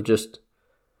concept of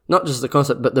not just the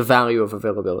concept, but the value of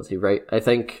availability, right? I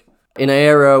think in an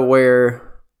era where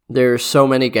there's so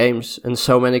many games and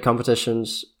so many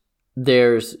competitions,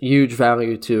 there's huge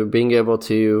value to being able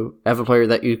to have a player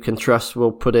that you can trust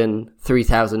will put in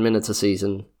 3,000 minutes a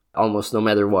season, almost no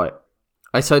matter what.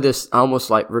 I say this almost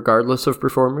regardless of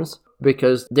performance,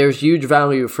 because there's huge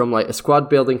value from a squad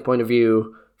building point of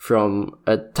view, from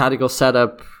a tactical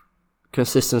setup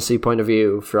consistency point of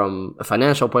view, from a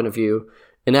financial point of view,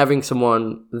 in having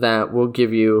someone that will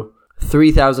give you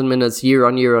 3,000 minutes year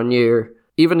on year on year,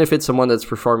 even if it's someone that's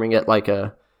performing at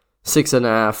a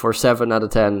 6.5 or 7 out of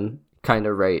 10 kind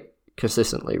of rate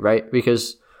consistently, right?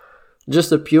 Because just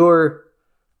the pure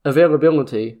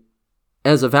availability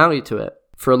has a value to it.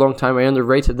 For a long time, I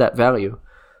underrated that value.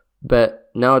 But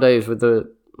nowadays, with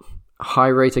the high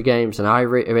rate of games and high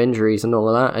rate of injuries and all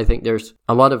of that, I think there's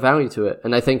a lot of value to it.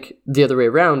 And I think the other way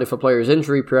around, if a player is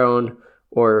injury prone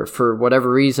or for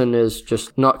whatever reason is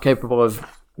just not capable of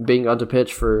being on the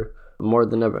pitch for more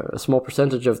than a small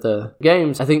percentage of the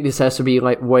games, I think this has to be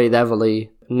like weighed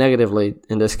heavily negatively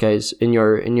in this case in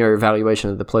your evaluation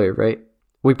of the player, right?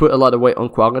 We put a lot of weight on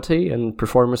quality and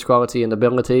performance quality and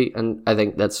ability, and I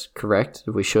think that's correct.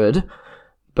 We should.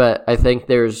 But I think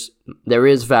there is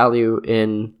value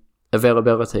in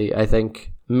availability. I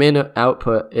think minute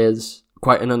output is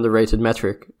quite an underrated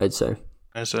metric, I'd say.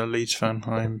 As a Leeds fan,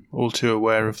 I'm all too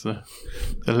aware of the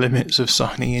limits of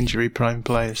signing injury-prone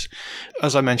players.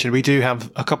 As I mentioned, we do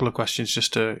have a couple of questions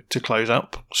just to close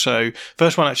up. So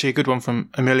first one, actually a good one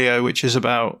from Emilio, which is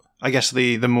about, I guess,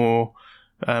 the more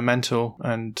mental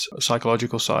and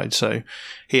psychological side. So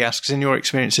he asks, in your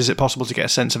experience, is it possible to get a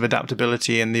sense of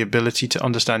adaptability and the ability to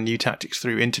understand new tactics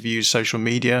through interviews, social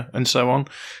media, and so on?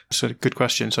 So good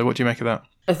question. So what do you make of that?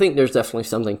 I think there's definitely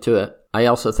something to it. I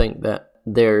also think that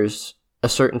there's a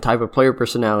certain type of player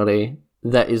personality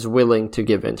that is willing to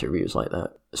give interviews like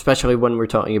that, especially when we're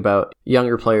talking about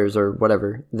younger players or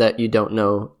whatever, that you don't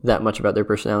know that much about their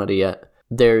personality yet.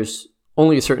 There's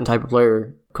only a certain type of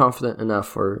player confident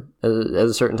enough or as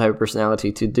a certain type of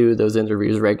personality to do those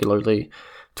interviews regularly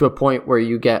to a point where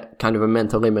you get kind of a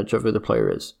mental image of who the player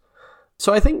is.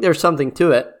 So I think there's something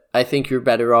to it. I think you're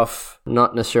better off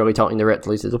not necessarily talking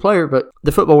directly to the player, but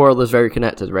the football world is very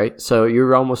connected, right? So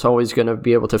you're almost always going to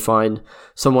be able to find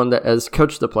someone that has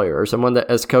coached the player or someone that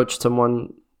has coached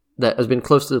someone that has been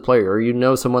close to the player, or you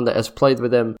know someone that has played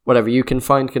with them, whatever. You can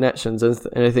find connections, and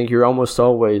I think you're almost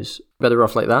always better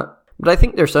off like that. But I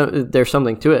think there's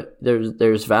something to it.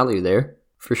 There's value there,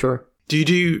 for sure. Do you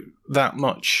do that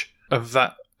much of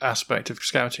that aspect of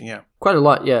scouting? Yeah. Quite a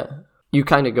lot, yeah. You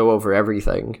kind of go over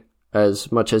everything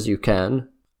as much as you can.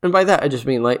 And by that, I just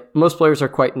mean, like, most players are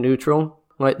quite neutral.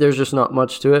 Like, there's just not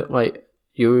much to it. Like,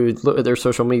 you look at their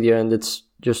social media and it's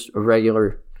just a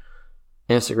regular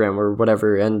Instagram or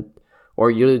whatever,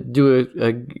 or you do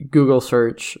a Google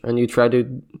search and you try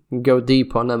to go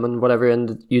deep on them and whatever,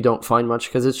 and you don't find much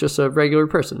because it's just a regular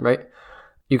person, right?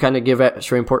 You kind of give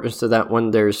extra importance to that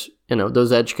when there's,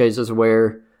 those edge cases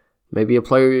where maybe a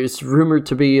player is rumored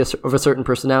to be of a certain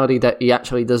personality that he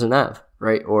actually doesn't have,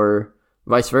 right? Or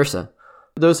vice versa.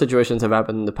 Those situations have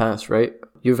happened in the past, right?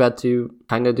 You've had to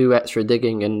kind of do extra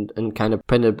digging and kind of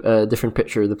paint a different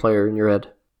picture of the player in your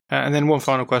head. And then one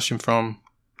final question from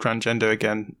Transgender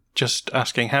again, just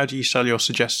asking, how do you sell your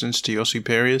suggestions to your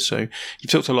superiors? So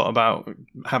you've talked a lot about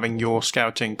having your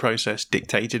scouting process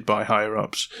dictated by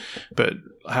higher-ups, but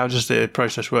how does the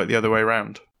process work the other way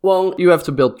around? Well, you have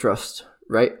to build trust,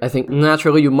 right? I think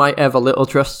naturally you might have a little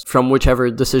trust from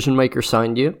whichever decision maker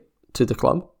signed you to the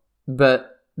club, but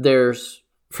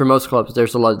for most clubs,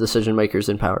 there's a lot of decision makers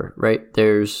in power, right?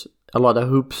 There's a lot of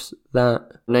hoops that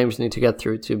names need to get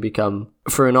through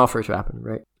for an offer to happen,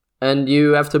 right? And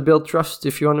you have to build trust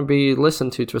if you want to be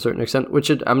listened to a certain extent,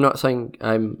 which I'm not saying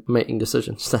I'm making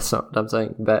decisions. That's not what I'm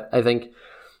saying. But I think,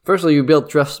 firstly, you build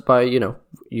trust by,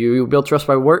 you build trust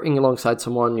by working alongside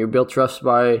someone. You build trust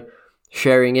by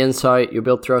sharing insight. You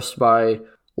build trust by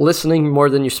listening more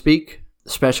than you speak,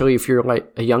 especially if you're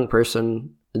like a young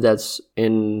person that's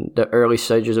in the early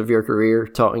stages of your career,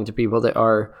 talking to people that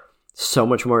are so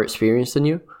much more experienced than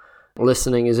you.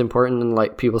 Listening is important, and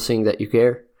like people seeing that you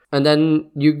care. And then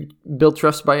you build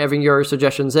trust by having your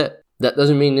suggestions hit. That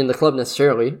doesn't mean in the club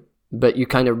necessarily, but you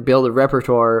kind of build a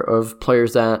repertoire of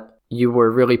players that you were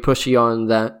really pushy on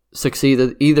that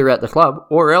succeeded either at the club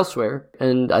or elsewhere.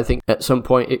 And I think at some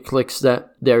point it clicks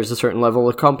that there's a certain level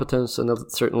of competence and a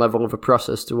certain level of a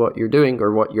process to what you're doing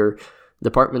or what your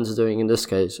department's doing in this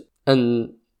case.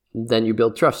 And then you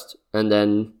build trust. And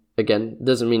then, again,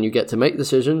 doesn't mean you get to make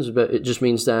decisions, but it just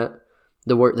means that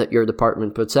the work that your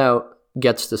department puts out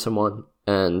gets to someone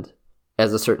and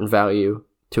has a certain value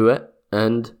to it,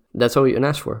 and that's all you can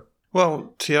ask for.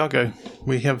 Well, Tiago,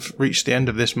 we have reached the end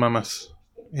of this mammoth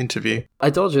interview. I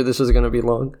told you this was going to be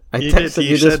long. I texted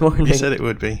you this morning. You said it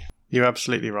would be. You're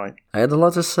absolutely right. I had a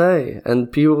lot to say, and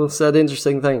people said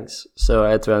interesting things, so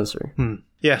I had to answer.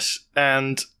 Yes,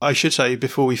 and I should say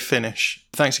before we finish,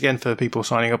 thanks again for people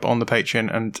signing up on the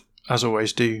Patreon, and as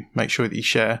always, do make sure that you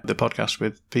share the podcast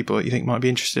with people that you think might be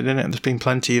interested in it. And there's been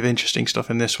plenty of interesting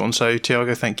stuff in this one. So,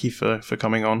 Tiago, thank you for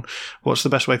coming on. What's the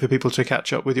best way for people to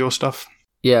catch up with your stuff?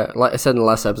 Yeah, like I said in the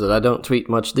last episode, I don't tweet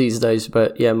much these days,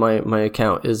 but yeah, my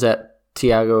account is at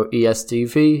Tiago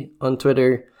ESTV on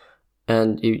Twitter,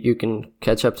 and you can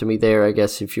catch up to me there, I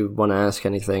guess. If you want to ask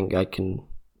anything, I can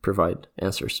provide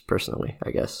answers personally, I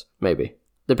guess. Maybe.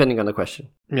 Depending on the question.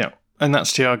 Yeah. And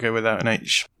that's Tiago without an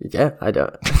H. Yeah, I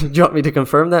don't. Do you want me to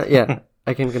confirm that? Yeah,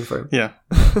 I can confirm. Yeah.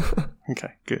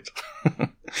 Okay, good.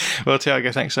 Well,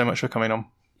 Tiago, thanks so much for coming on.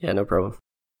 Yeah, no problem.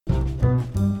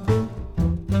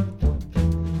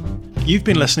 You've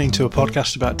been listening to a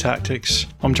podcast about tactics.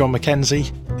 I'm John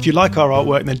Mackenzie. If you like our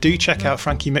artwork, then do check out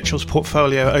Frankie Mitchell's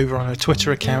portfolio over on her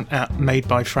Twitter account at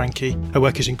MadeByFrankie. Her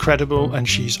work is incredible and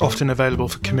she's often available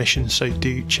for commission, so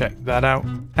do check that out.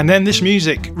 And then this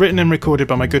music, written and recorded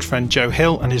by my good friend Joe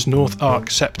Hill and his North Arc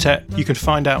Septet. You can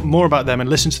find out more about them and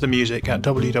listen to the music at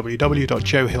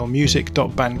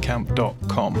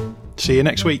www.joehillmusic.bandcamp.com. See you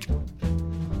next week.